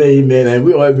 And amen. And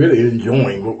we are really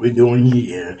enjoying what we're doing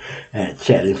here and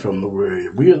chatting from the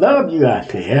Word. We love you out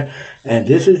there. And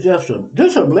this is just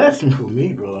a blessing for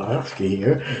me, Brother Oscar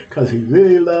here, because we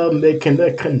really love making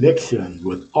that connection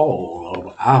with all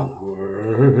of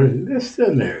our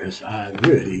listeners. I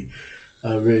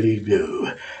really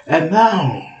do. And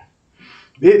now,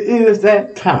 it is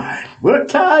that time. What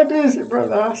time is it,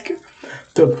 Brother Oscar?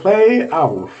 To play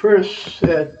our first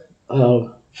set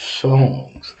of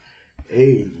songs.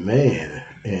 Amen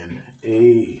and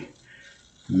amen.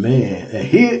 And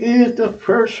here is the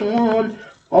first one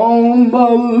on the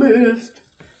list.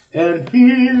 And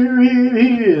here it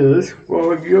is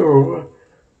for your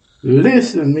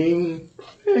listening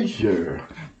pleasure.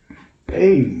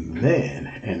 Amen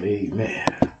and amen.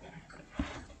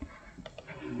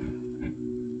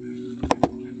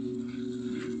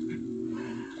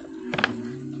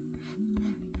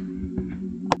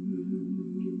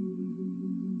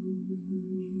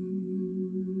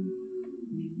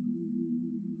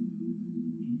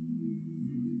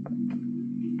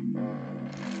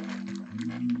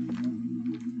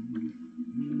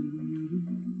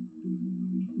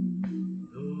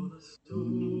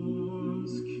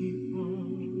 Storms keep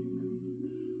on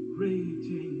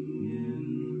raging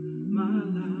in my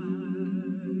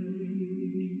life,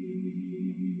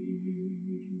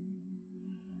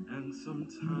 and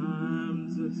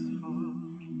sometimes it's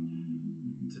hard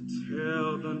to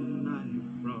tell the night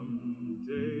from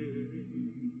day.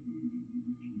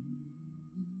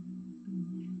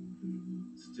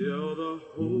 Still the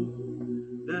hope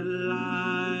that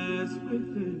lies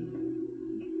within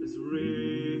is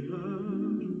reassured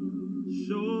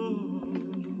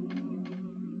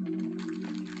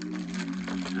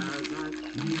as I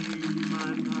keep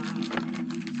my mind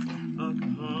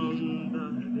upon the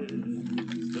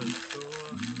distant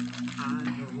shore. I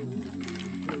know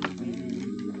he'll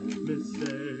lead me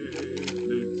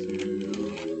safely to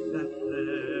that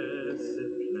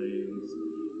blessed place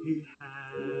he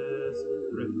has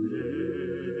prepared.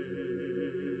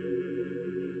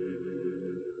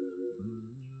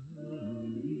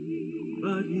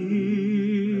 But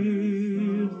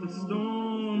if the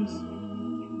storms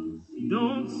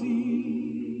don't cease,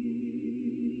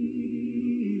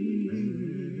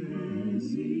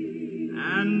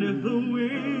 and if the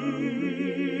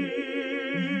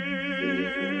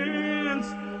winds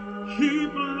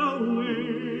keep blowing,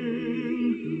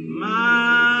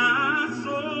 my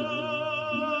soul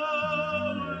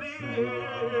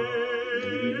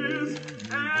is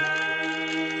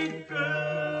anchored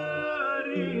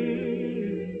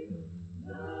in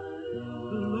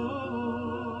the Lord.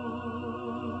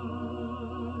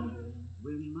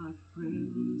 When my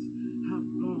friends have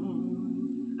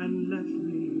gone and left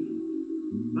me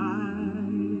by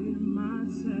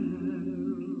myself,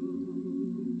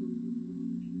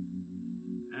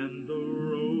 and the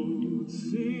road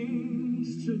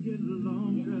seems to get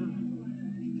longer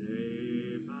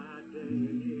day by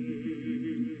day,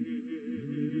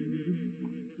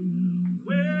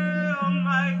 well,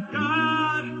 my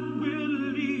God will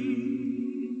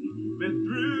lead me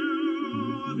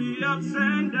through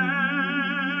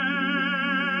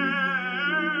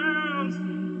downs,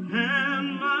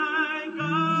 and my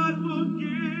God will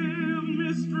give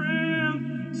me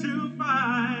strength to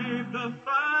fight the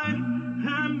fight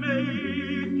and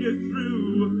make it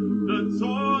through the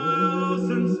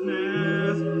toils and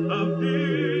snares of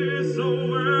this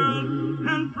world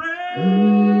and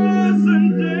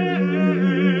present day.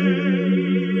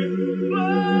 But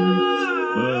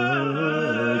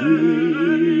if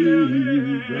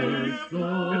the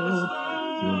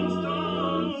storms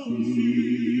don't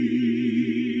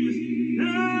cease, and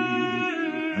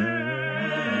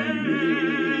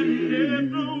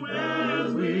if the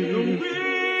winds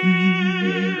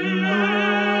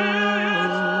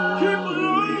keep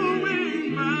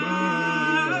blowing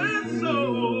my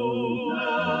soul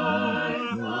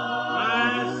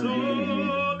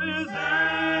is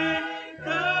anchored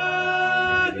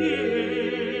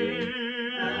in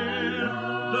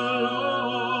the Lord.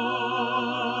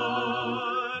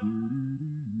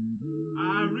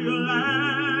 I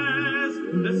realize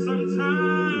that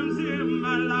sometimes in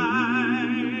my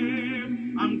life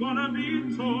I'm gonna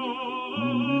be tossed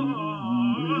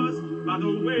by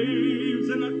the waves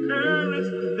and the currents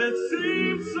that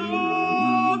seem so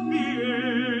fierce.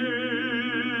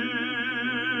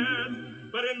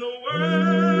 But in the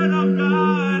Word of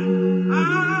God, I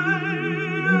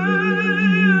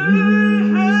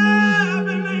have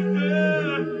an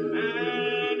anchor,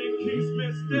 and it keeps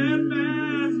me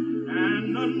steadfast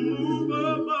and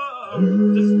unmovable,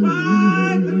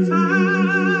 despite the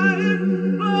tide.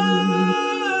 But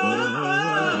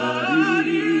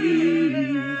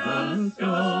if the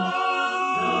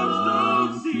storms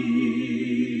don't cease,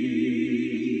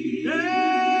 and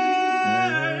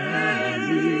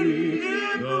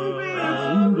if the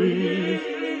winds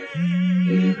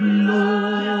keep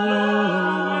blowing,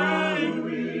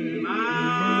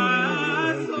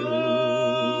 my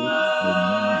soul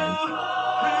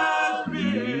has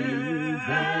been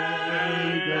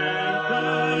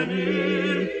anchored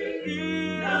in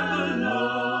the Lord.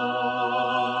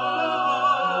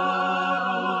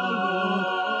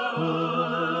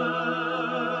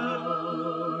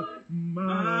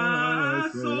 My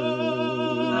soul's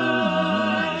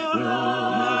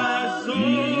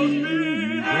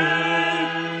been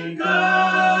anchored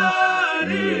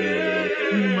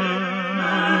in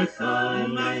my soul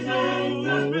has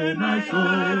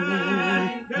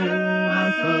been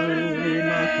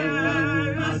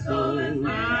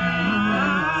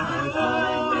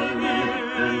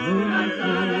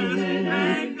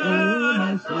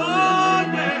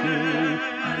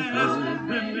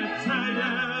Let me tell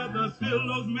you, the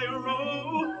billows may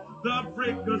roll, the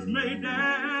breakers may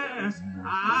dash,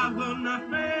 I will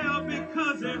not fail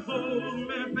because it holds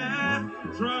me fast.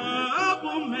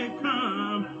 Trouble may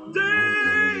come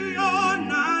day or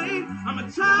night, I'm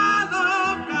a child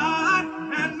of God,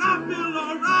 and I feel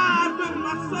alright with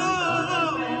my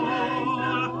soul.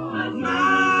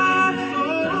 My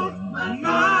soul,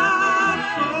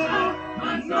 my soul,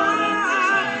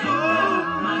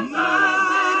 my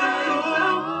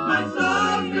soul, my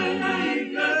soul's been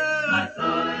anchored. My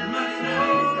soul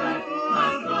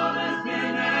has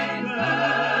been anchored.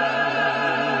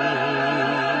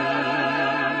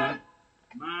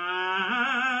 My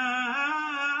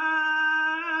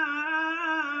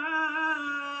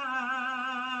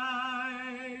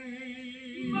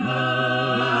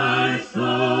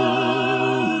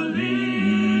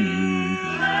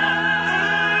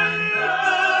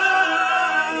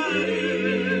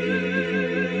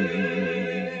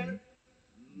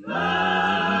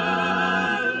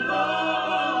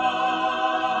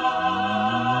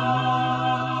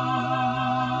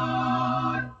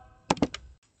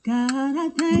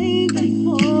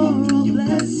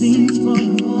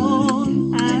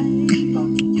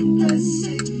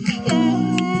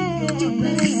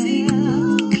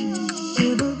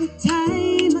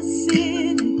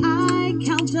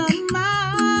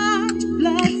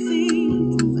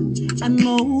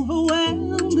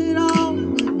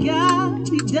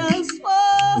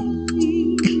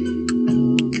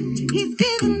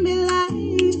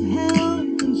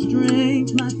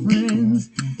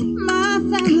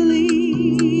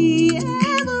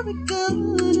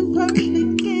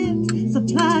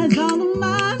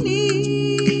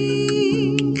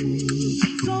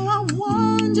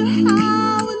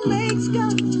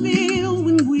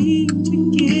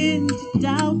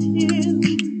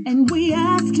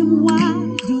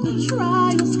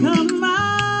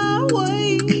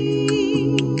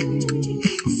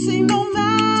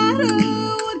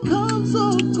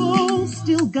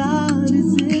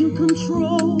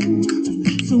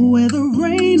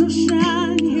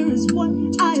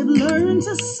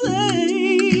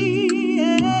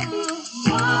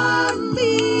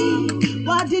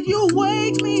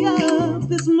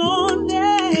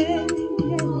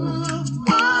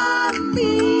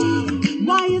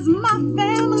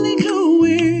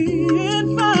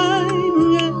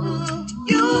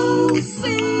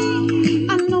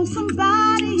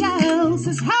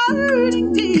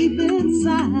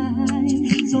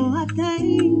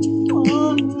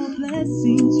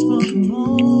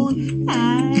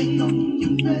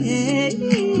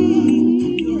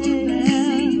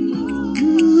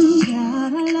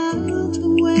God, I love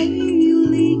the way you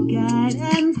lead, guide,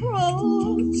 and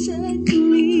protect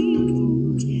me.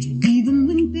 Even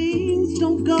when things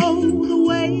don't go the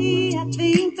way I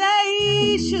think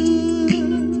they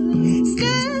should.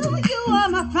 Still, you are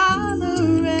my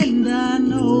father, and I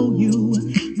know you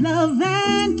love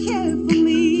and care for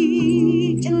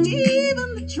me. And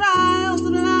even the trials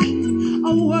of life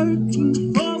are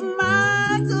working for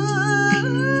my good.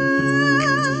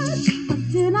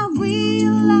 But then I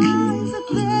realize that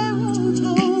there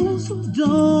are those who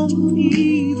don't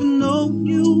even know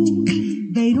you.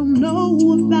 They don't know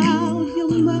about your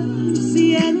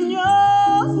mercy and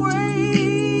your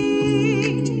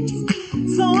grace.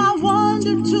 So I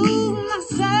wonder to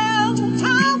myself,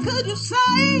 how could you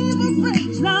save a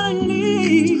wretch like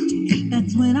me?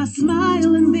 That's when I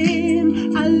smile and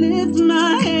then I lift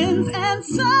my hands and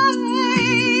say,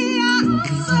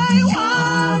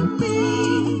 why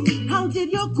me? How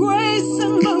did your grace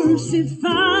and mercy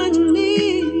find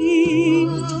me?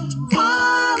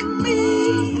 Why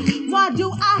me? Why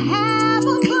do I have a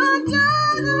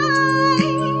abundant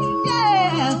life?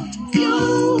 Yeah,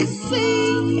 you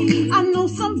see, I know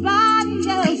somebody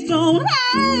else don't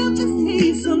have this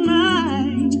peace of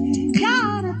mind.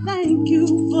 God, I thank you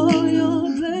for your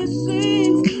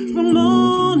blessings from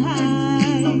on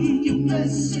high.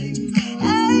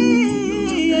 Hey,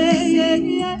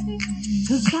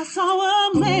 'cause I saw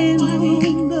a man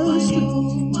in the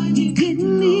street. He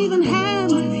didn't even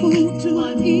have food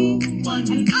to eat.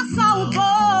 And I saw a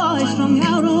boy strung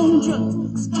out on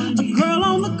drugs. A girl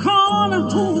on the corner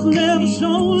who was never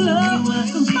shown love.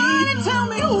 Somebody tell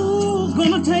me who's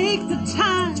gonna take the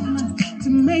time to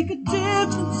make a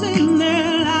difference in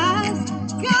their lives.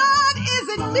 God, is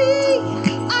it me?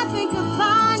 I think I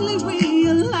finally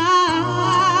realized.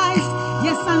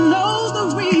 Yes, I know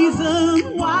the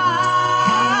reason why.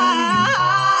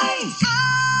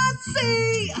 I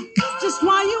see just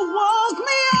why you woke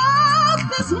me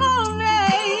up this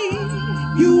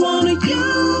morning. You wanna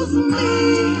use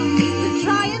me to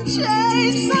try and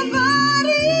change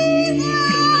somebody's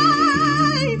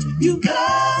life. You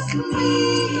blessed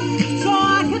me so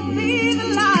I could be the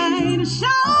light to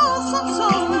show some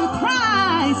soul in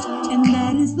Christ. And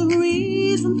that is the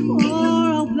reason for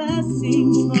all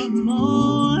blessings from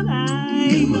on high.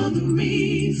 You are the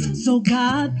reason. So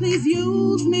God, please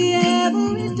use me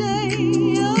every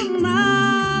day of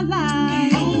my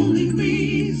life. The only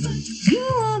reason. You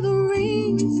are the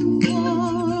reason for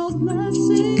all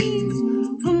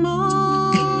blessings from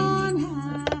on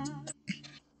high.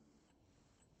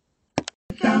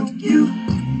 Without you.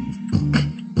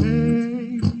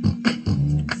 Hey,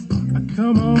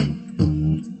 come on,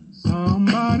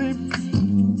 somebody.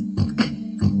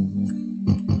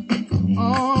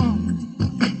 Oh,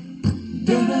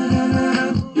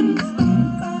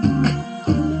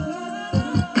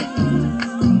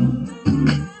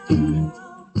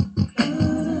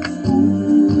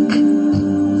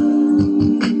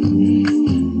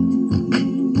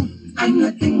 I'm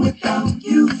nothing without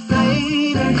you,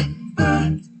 baby.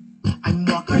 I'm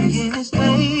walking in his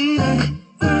favor.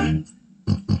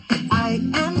 I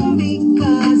am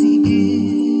because he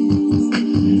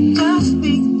is. Just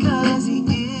because he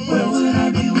is. Where would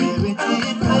I be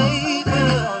without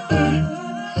favor?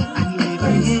 I'm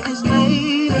living in his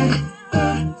favor.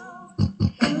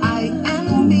 I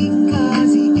am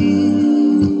because he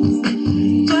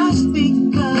is. Just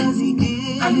because he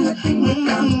is. I'm nothing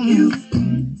without you.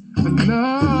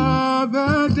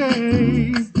 Another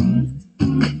day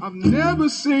I've never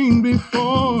seen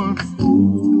before.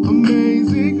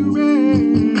 Amazing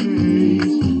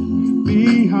grace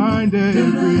behind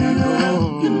every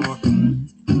door.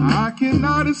 I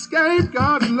cannot escape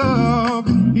God's love.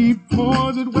 He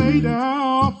pours it way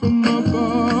down from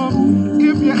above.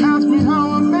 If you ask me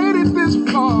how I made it this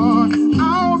far,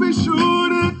 I'll be sure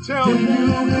to tell you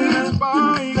it's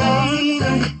by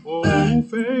favor. Oh,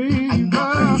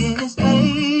 favor. It's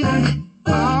favor.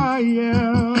 I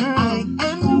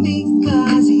am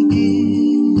because he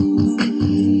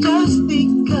is. Just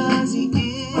because he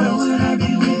is. Where would I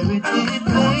be where it did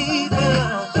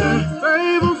favor?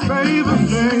 Favor, favor,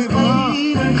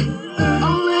 favor.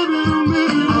 I'm living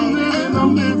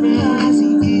because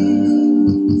he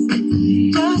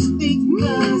is. Just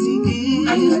because he is.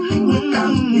 I'm nothing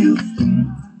without you.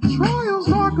 Trials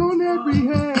knock on every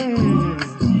head.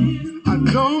 I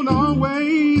don't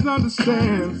always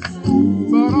understand,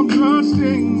 but I'm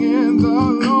trusting in the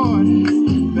Lord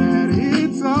that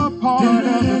it's a part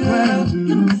of the plan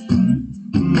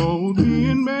to mold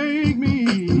me and make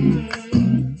me,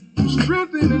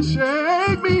 strengthen and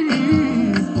shake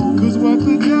me. 'Cause what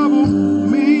the devil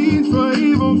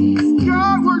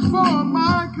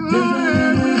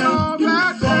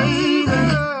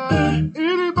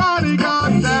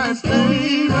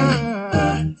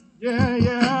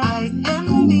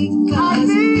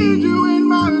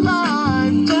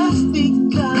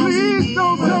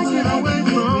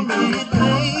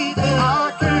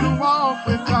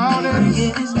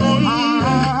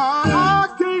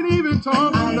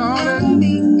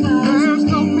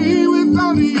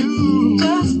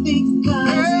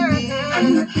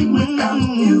I'm nothing without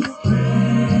you.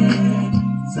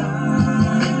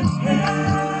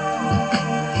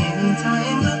 In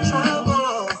times of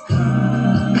trouble,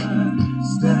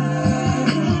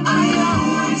 I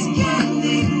always can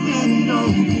depend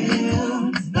on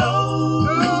you.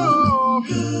 No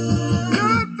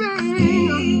good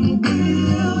thing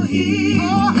will he.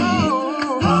 God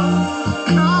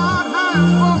has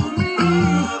for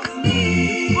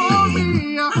me,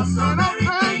 and I'm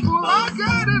thankful. I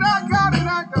got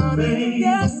it.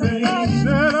 Yes, I got it.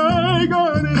 Said I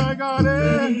got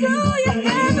it. Do you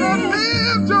have it?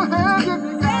 Lift your hands if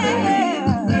you got it.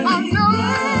 I know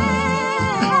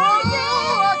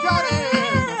I got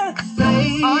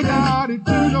it. I got it.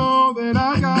 You know that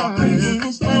I got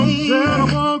it. Said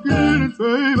I'm walking in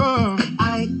favor.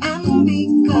 I am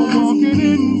because I'm walking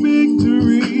in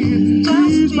victory.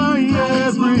 He's my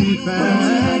everything.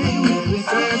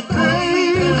 Said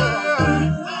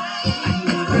favor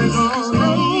is all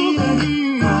over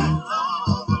me.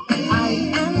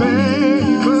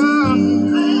 Favor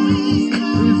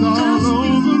is all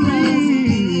over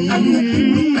me.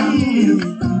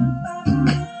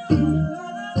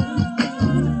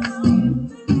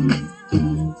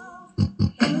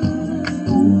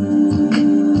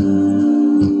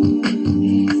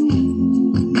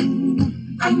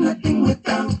 I'm nothing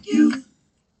without you.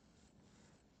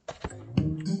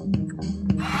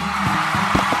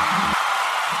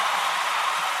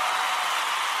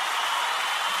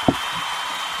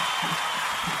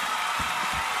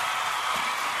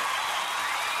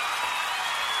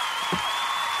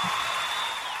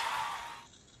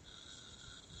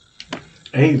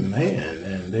 Amen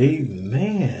and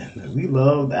amen.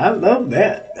 I love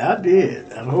that. I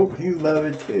did. I hope you love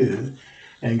it too.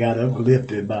 And got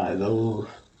uplifted by those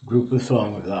group of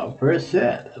songs, our first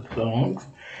set of songs.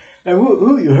 And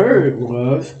who you heard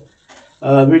was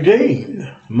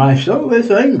Redeemed. My soul is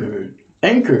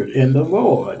anchored in the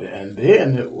Lord. And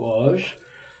then it was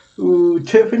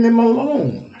Tiffany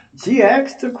Malone. She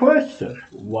asked the question,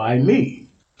 why me?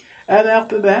 And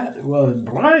after that it was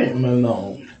Brian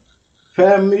Malone.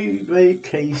 Family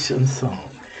Vacation Song.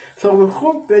 So we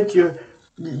hope that you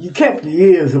kept your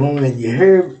ears on and you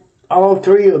heard all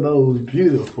three of those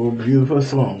beautiful, beautiful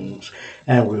songs.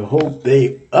 And we hope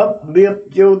they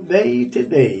uplift your day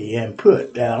today and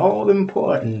put that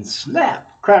all-important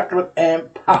snap, crackle,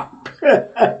 and pop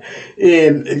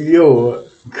in your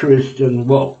Christian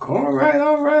walk. All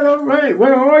right.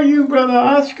 Where are you, Brother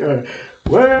Oscar?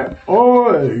 Where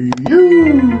are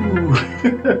you?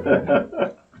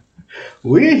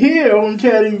 We're here on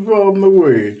Chatting from the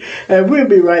Word, and we'll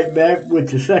be right back with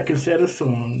the second set of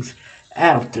songs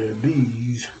after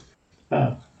these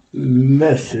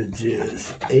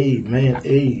messages.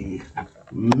 Amen.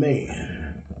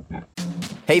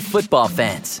 Hey, football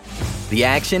fans, the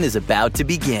action is about to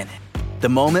begin. The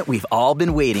moment we've all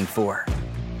been waiting for.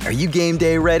 Are you game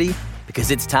day ready? Because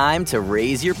it's time to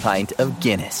raise your pint of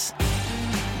Guinness.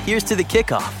 Here's to the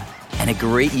kickoff and a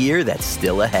great year that's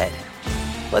still ahead.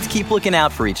 Let's keep looking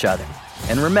out for each other.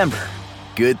 And remember,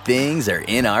 good things are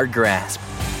in our grasp.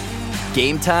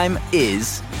 Game time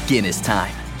is Guinness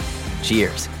time.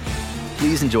 Cheers.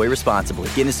 Please enjoy responsibly.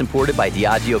 Guinness imported by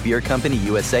Diageo Beer Company,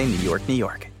 USA, New York, New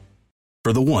York.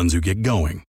 For the ones who get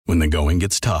going when the going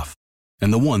gets tough.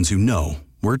 And the ones who know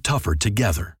we're tougher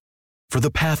together. For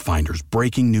the Pathfinders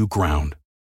breaking new ground.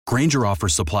 Grainger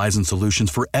offers supplies and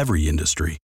solutions for every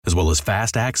industry, as well as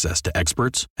fast access to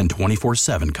experts and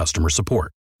 24/7 customer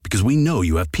support. Because we know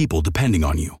you have people depending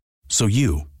on you. So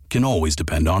you can always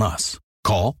depend on us.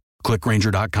 Call, click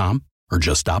Grainger.com, or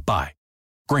just stop by.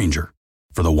 Grainger,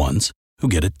 for the ones who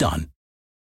get it done.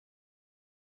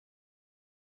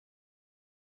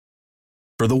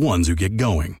 For the ones who get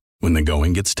going when the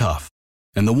going gets tough.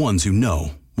 And the ones who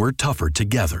know we're tougher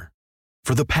together.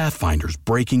 For the Pathfinders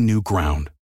breaking new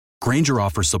ground. Grainger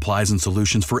offers supplies and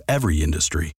solutions for every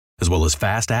industry, as well as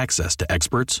fast access to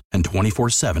experts and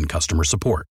 24/7 customer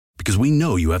support. Because we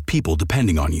know you have people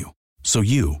depending on you. So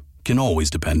you can always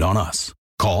depend on us.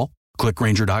 Call, click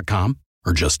Grainger.com,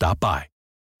 or just stop by.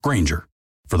 Grainger,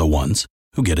 for the ones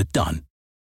who get it done.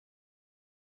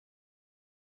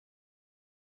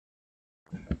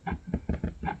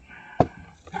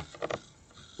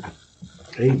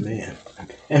 Amen.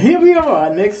 And here we are,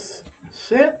 our next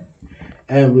set,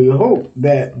 and we hope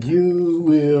that you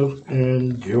will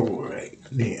enjoy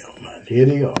them. And here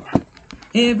they are.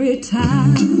 Every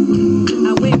time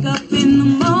I wake up in the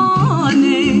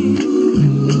morning,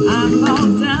 I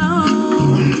fall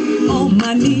down on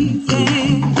my knees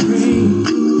and pray.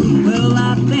 Well,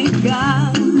 I thank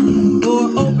God for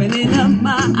opening up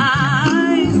my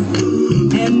eyes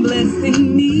and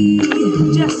blessing me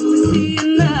just to see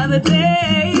another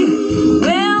day.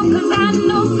 Well, 'cause I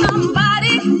know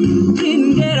somebody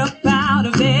didn't get up out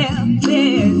of their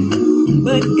bed,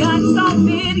 but God saw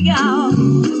fit, y'all,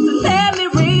 just to let me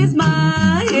raise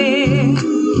my head.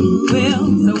 Well,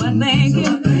 so I thank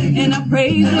Him and I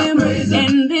praise Him,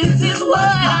 and this is what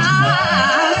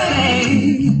I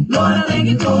say. Lord, I thank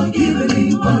You for giving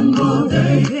me one more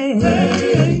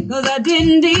day. 'Cause I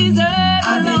didn't deserve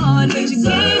it, Lord, but You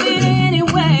gave it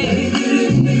anyway.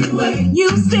 You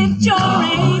sent Your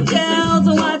angels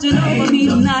watching over me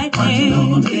night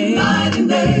and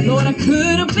day. Lord, I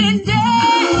could have been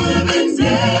dead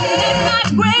in my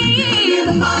grave,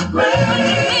 but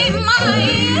You made my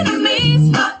enemies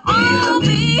all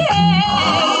behave.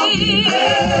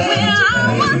 When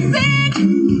I was sick,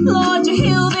 Lord, You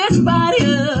healed this body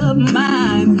of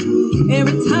mine.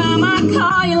 Every time I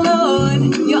call You, Lord,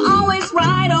 You're always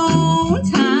right on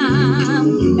time.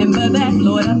 And for that,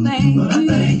 Lord, I thank You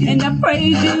and I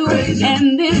praise You.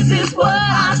 And this is what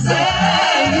I say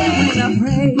when I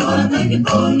pray. Lord, I thank You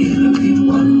for giving me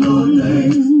one more day.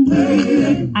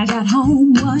 I got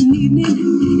home one evening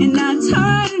and I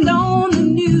turned on the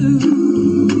news.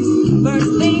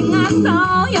 First thing I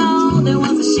saw, y'all, there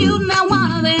was a shooting at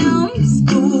one of them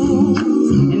schools.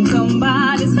 And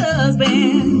somebody's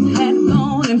husband had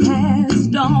gone and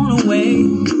passed on away.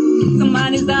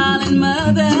 Somebody's darling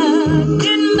mother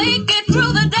didn't make it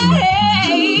through the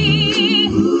day.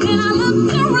 And I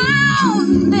looked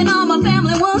around and all my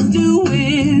family was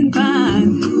doing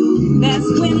fine. That's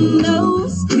when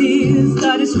those tears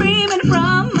started streaming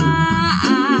from my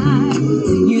eyes.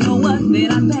 You know what?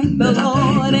 Then I thank the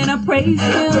Lord and I praise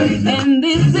Him, and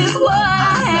this is what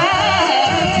I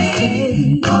have to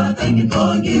say. Lord, I thank You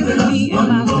for giving me and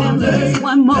my family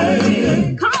one more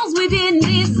day. 'Cause we didn't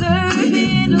deserve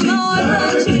it, Lord,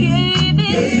 but You gave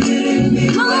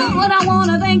it. Lord, I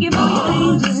want to thank You for Your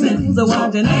angels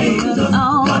watching over us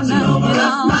all night and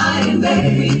all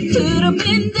day. We could have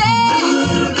been dead.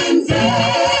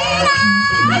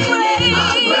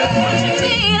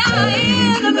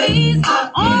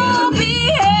 All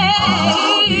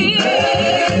behave.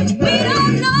 We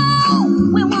don't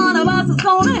know when one of us is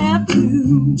gonna have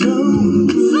to go.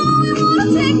 So we wanna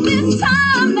take this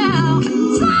time now,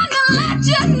 time to let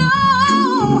You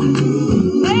know.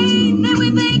 Hey, that we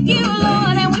thank You,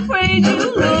 Lord, and we praise You,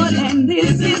 Lord, and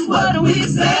this is what we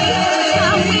say.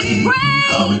 How we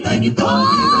pray. Oh, we thank You for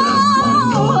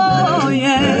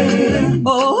yeah. Oh,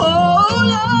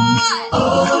 Lord. Oh,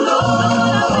 Lord,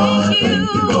 I thank You.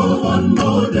 One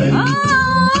more day. Oh,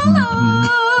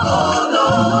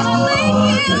 Lord, I thank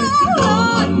You,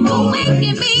 Lord, for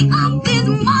waking me up this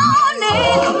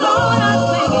morning. Lord, I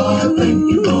thank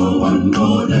You for one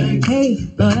more day. Hey,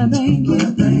 Lord, I thank You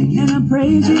and I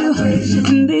praise You,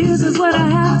 and this is what I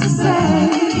have to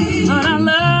say. Lord, I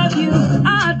love You,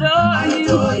 I adore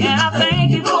You, and I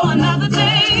thank You for another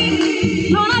day.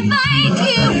 Lord, I thank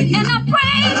You and I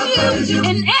praise You,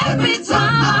 and every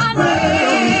time I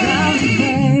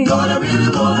pray, Lord, I really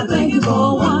want to thank You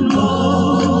for one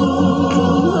more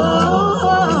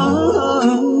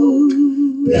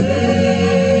day.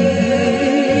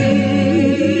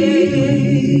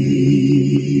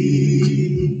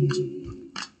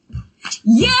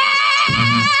 Yeah,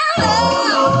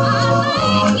 Lord,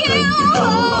 I thank You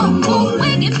for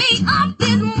waking me up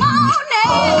this morning.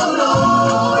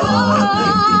 Lord,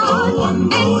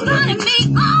 and starting me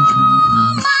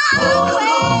on my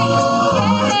way.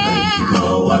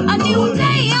 Yeah, a new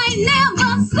day I ain't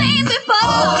never seen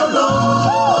before.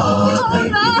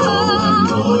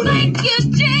 Lord, thank You,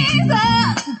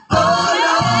 Jesus.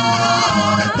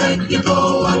 Lord, thank You for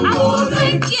one more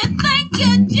day. Thank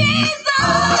You, Jesus.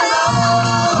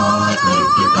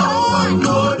 Thank You for one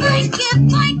more day.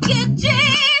 Thank You, Jesus.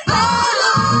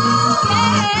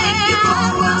 Yeah,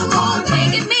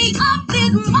 waking me up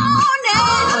this morning.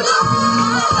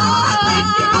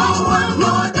 Thank You for one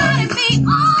more day. Starting me on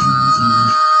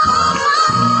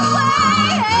my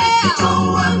way. Thank You for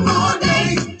one more day.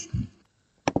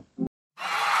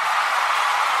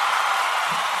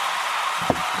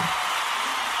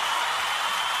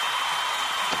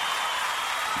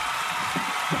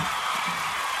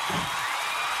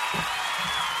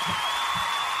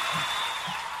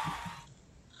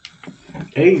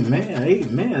 Amen,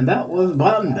 amen. That was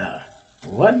Wanda.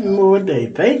 One more day.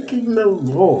 Thanking the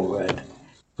Lord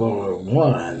for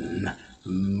one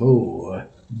more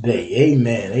day.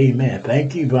 Amen, amen.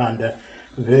 Thank you, Wanda.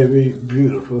 Very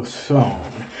beautiful song.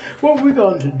 What we're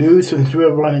going to do, since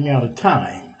we're running out of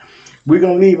time, we're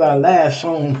going to leave our last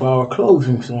song for our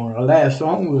closing song. Our last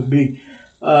song will be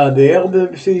the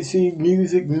LWCC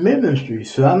Music Ministry,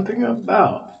 Something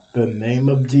About the name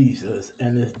of Jesus,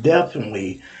 and it's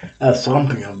definitely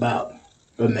something about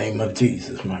the name of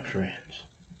Jesus, my friends.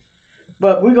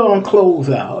 But we're going to close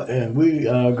out, and we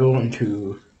are going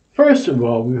to, first of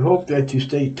all, we hope that you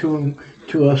stay tuned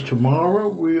to us tomorrow.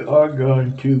 We are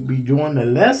going to be doing a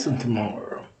lesson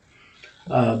tomorrow.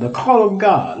 The call of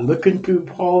God, looking through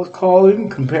Paul's calling,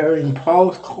 comparing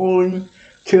Paul's calling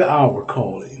to our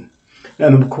calling.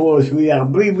 And of course, I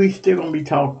believe we're still going to be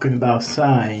talking about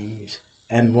signs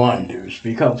and wonders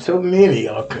because so many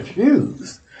are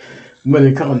confused when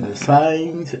it comes to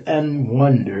signs and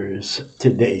wonders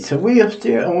today. So we are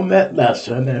still on that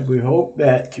lesson, and we hope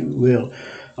that you will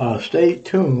stay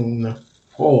tuned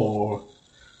for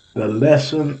the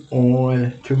lesson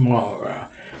on tomorrow.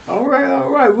 All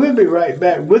right. We'll be right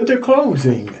back with the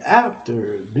closing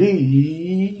after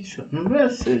these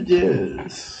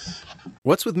messages.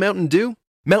 What's with Mountain Dew?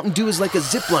 Mountain Dew is like a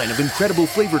zip line of incredible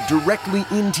flavor directly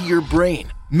into your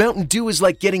brain. Mountain Dew is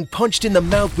like getting punched in the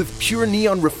mouth with pure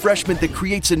neon refreshment that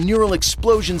creates a neural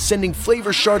explosion, sending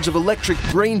flavor shards of electric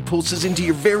brain pulses into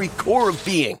your very core of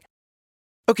being.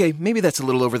 Okay, maybe that's a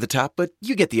little over the top, but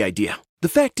you get the idea. The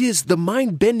fact is, the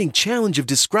mind-bending challenge of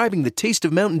describing the taste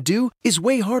of Mountain Dew is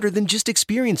way harder than just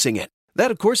experiencing it. That,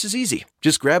 of course, is easy.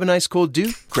 Just grab an ice cold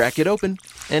Dew, crack it open,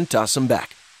 and toss them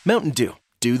back. Mountain Dew.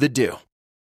 Do the Dew.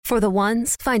 For the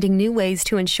ones finding new ways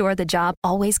to ensure the job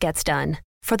always gets done.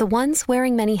 For the ones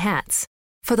wearing many hats.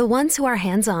 For the ones who are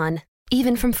hands-on,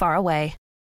 even from far away.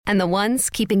 And the ones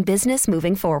keeping business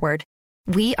moving forward.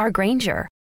 We are Grainger,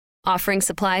 offering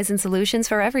supplies and solutions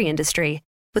for every industry,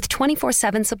 with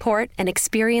 24/7 support and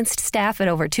experienced staff at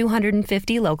over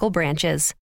 250 local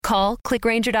branches. Call,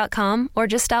 clickgrainger.com, or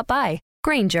just stop by.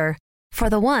 Grainger,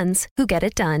 for the ones who get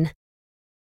it done.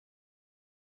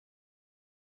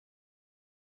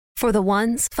 For the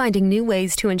ones finding new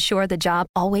ways to ensure the job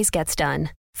always gets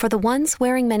done. For the ones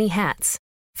wearing many hats.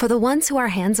 For the ones who are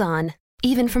hands-on,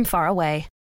 even from far away.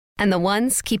 And the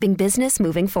ones keeping business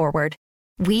moving forward.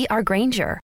 We are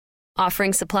Grainger,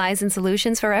 offering supplies and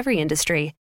solutions for every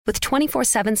industry, with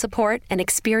 24/7 support and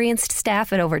experienced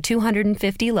staff at over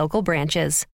 250 local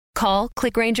branches. Call,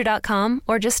 clickgrainger.com,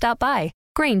 or just stop by.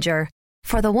 Grainger,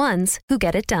 for the ones who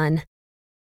get it done.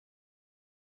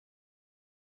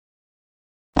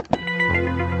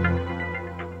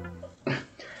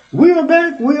 We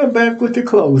are back with the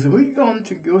closing. We're going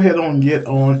to go ahead and get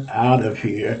on out of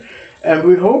here. And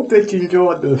we hope that you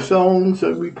enjoyed the songs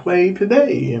that we played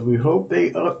today. And we hope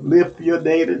they uplift your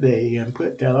day today and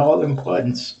put that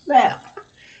all-important snap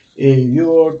in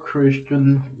your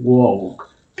Christian walk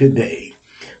today.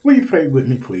 Will you pray with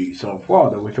me, please? Our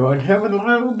Father, which art in heaven,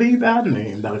 hallowed be thy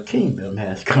name. Thy kingdom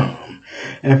has come.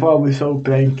 And Father, we so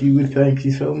thank you. We thank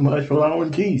you so much for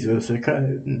allowing Jesus to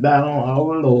come down,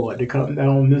 our Lord, to come down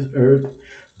on this earth,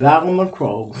 down on the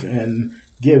cross, and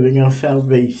giving us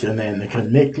salvation and the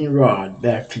connecting rod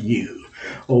back to you.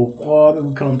 Oh, Father,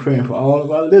 we come praying for all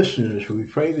of our listeners. We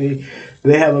pray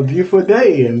they have a beautiful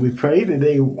day, and we pray that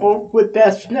they walk with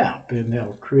that snap in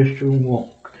their Christian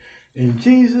walk. In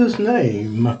Jesus'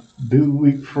 name do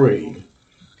we pray.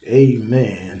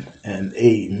 Amen and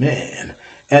amen.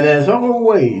 And as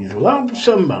always, love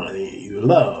somebody,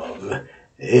 love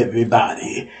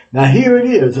everybody. Now here it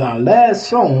is, our last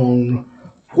song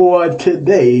for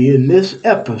today in this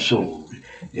episode.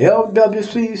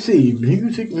 LWCC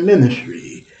Music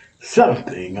Ministry,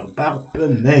 something about the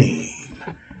name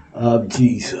of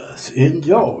Jesus.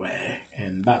 Enjoy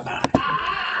and bye-bye.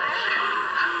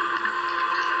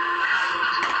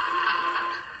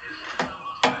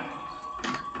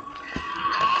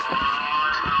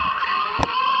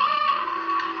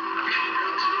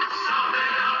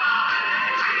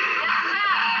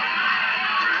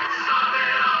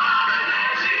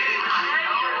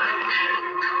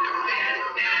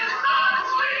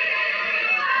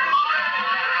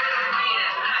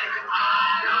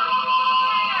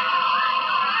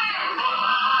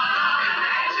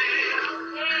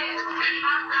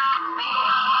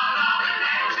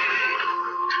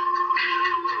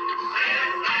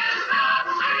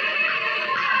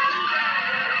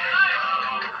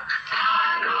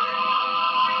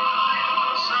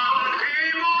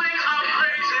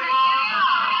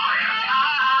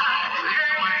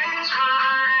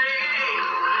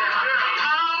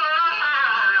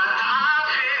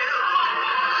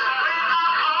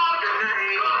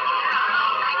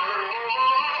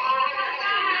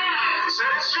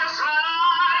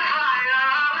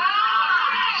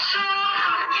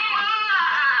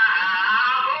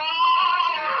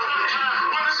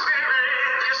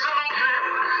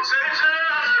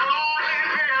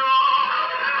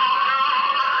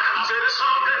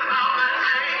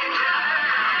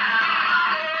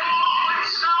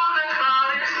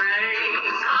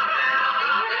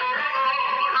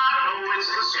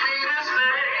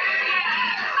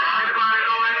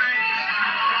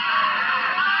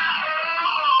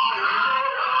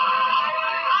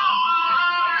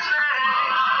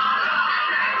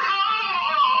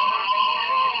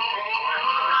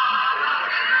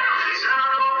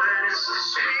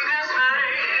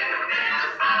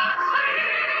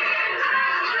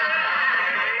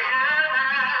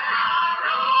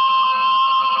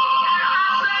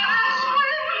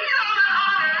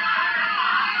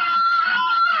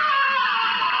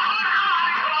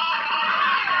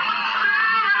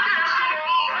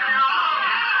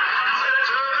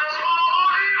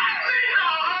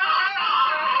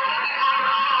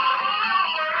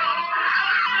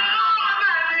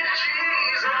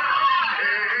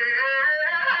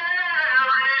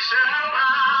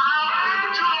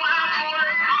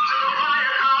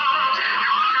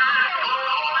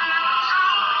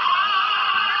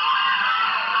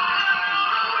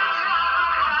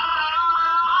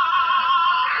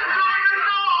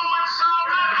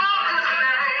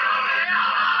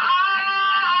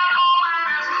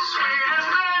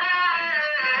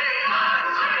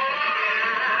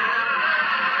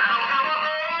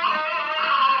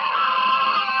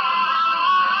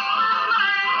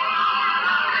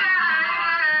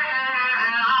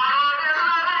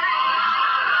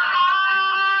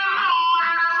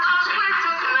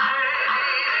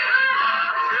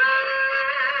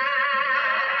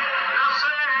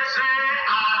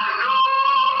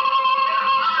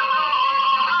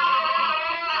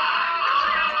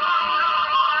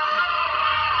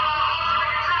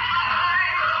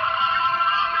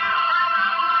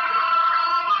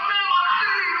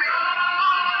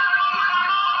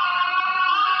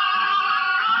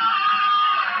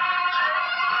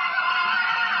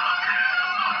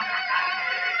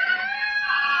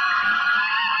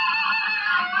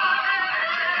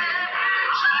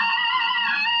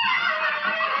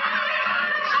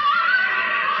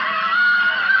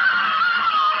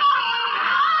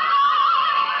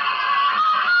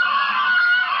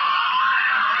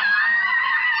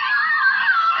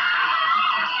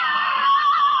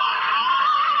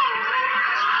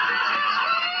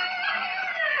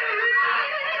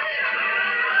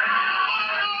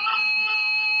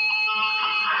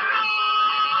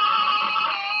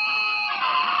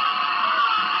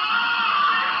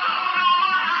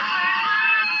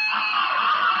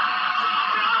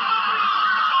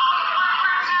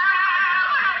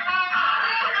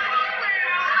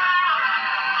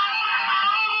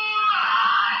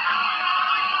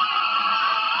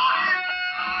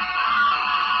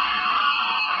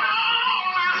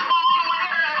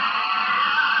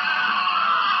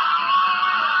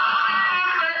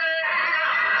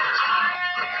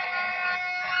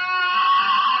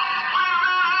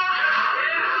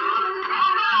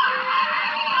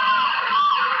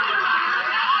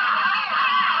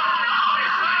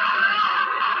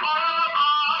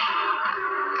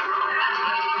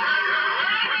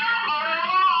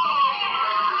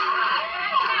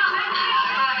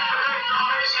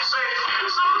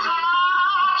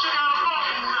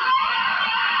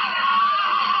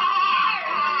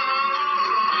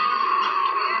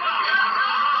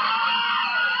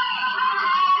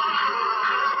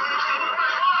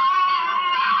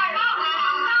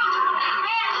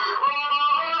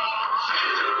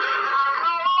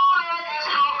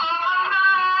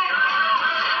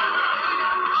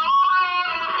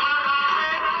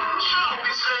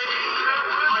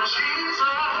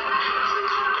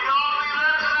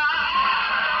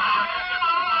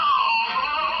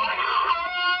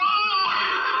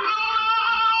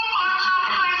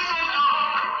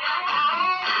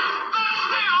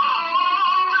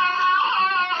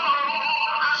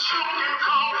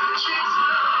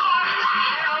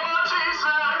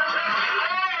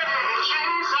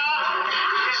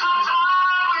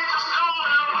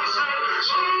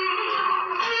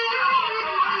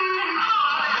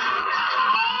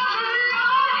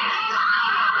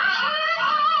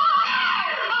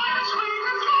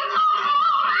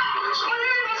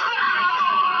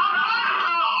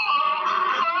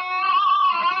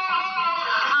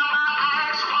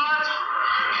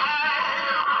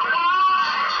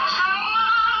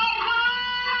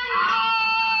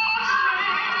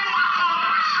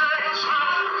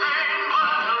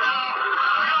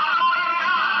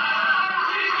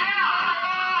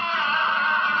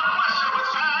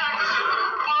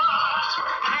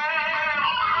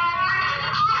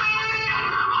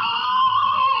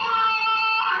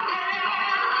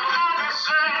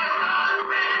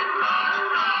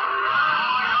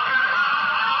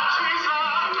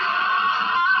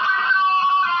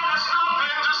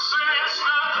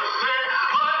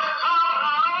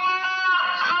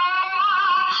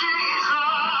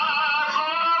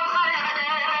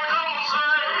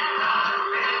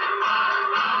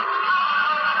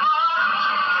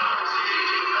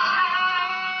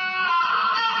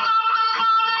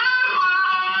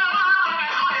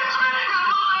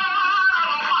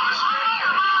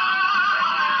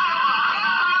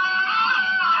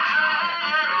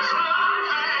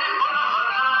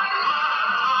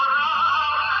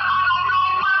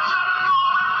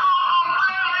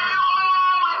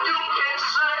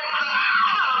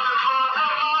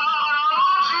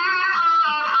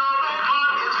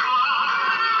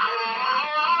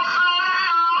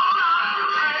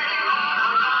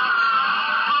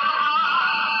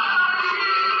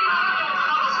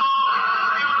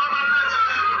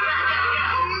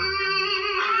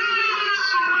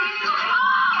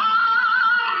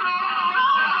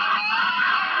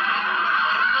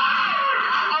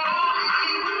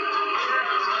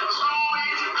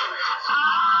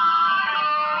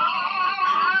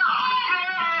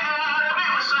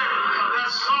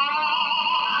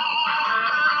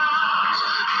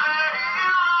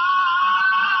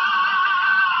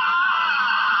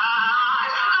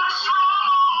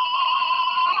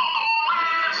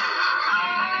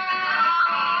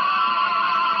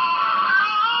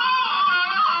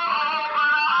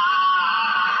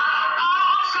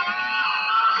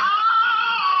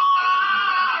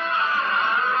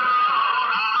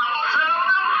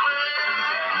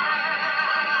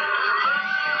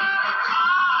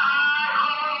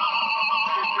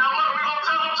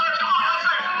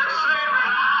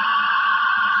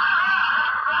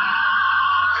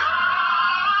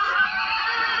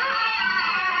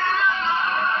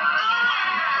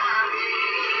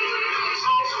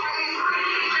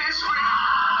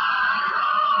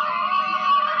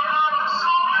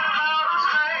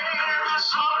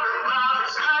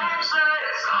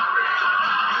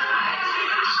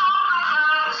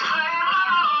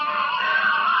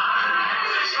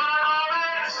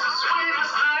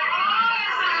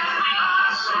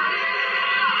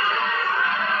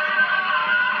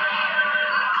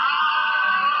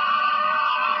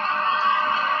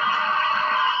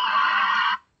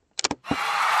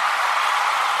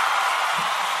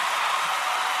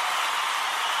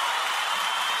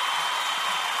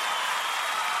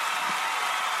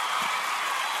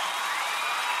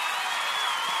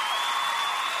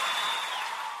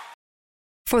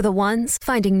 For the ones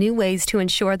finding new ways to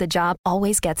ensure the job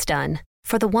always gets done.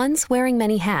 For the ones wearing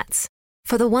many hats.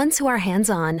 For the ones who are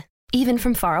hands-on, even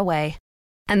from far away.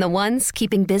 And the ones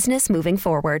keeping business moving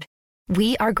forward.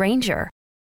 We are Grainger,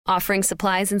 offering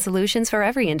supplies and solutions for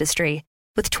every industry,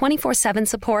 with 24/7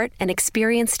 support and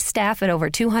experienced staff at over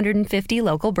 250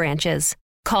 local branches.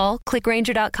 Call, click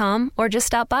Grainger.com, or just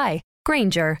stop by.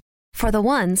 Grainger, for the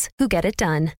ones who get it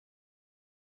done.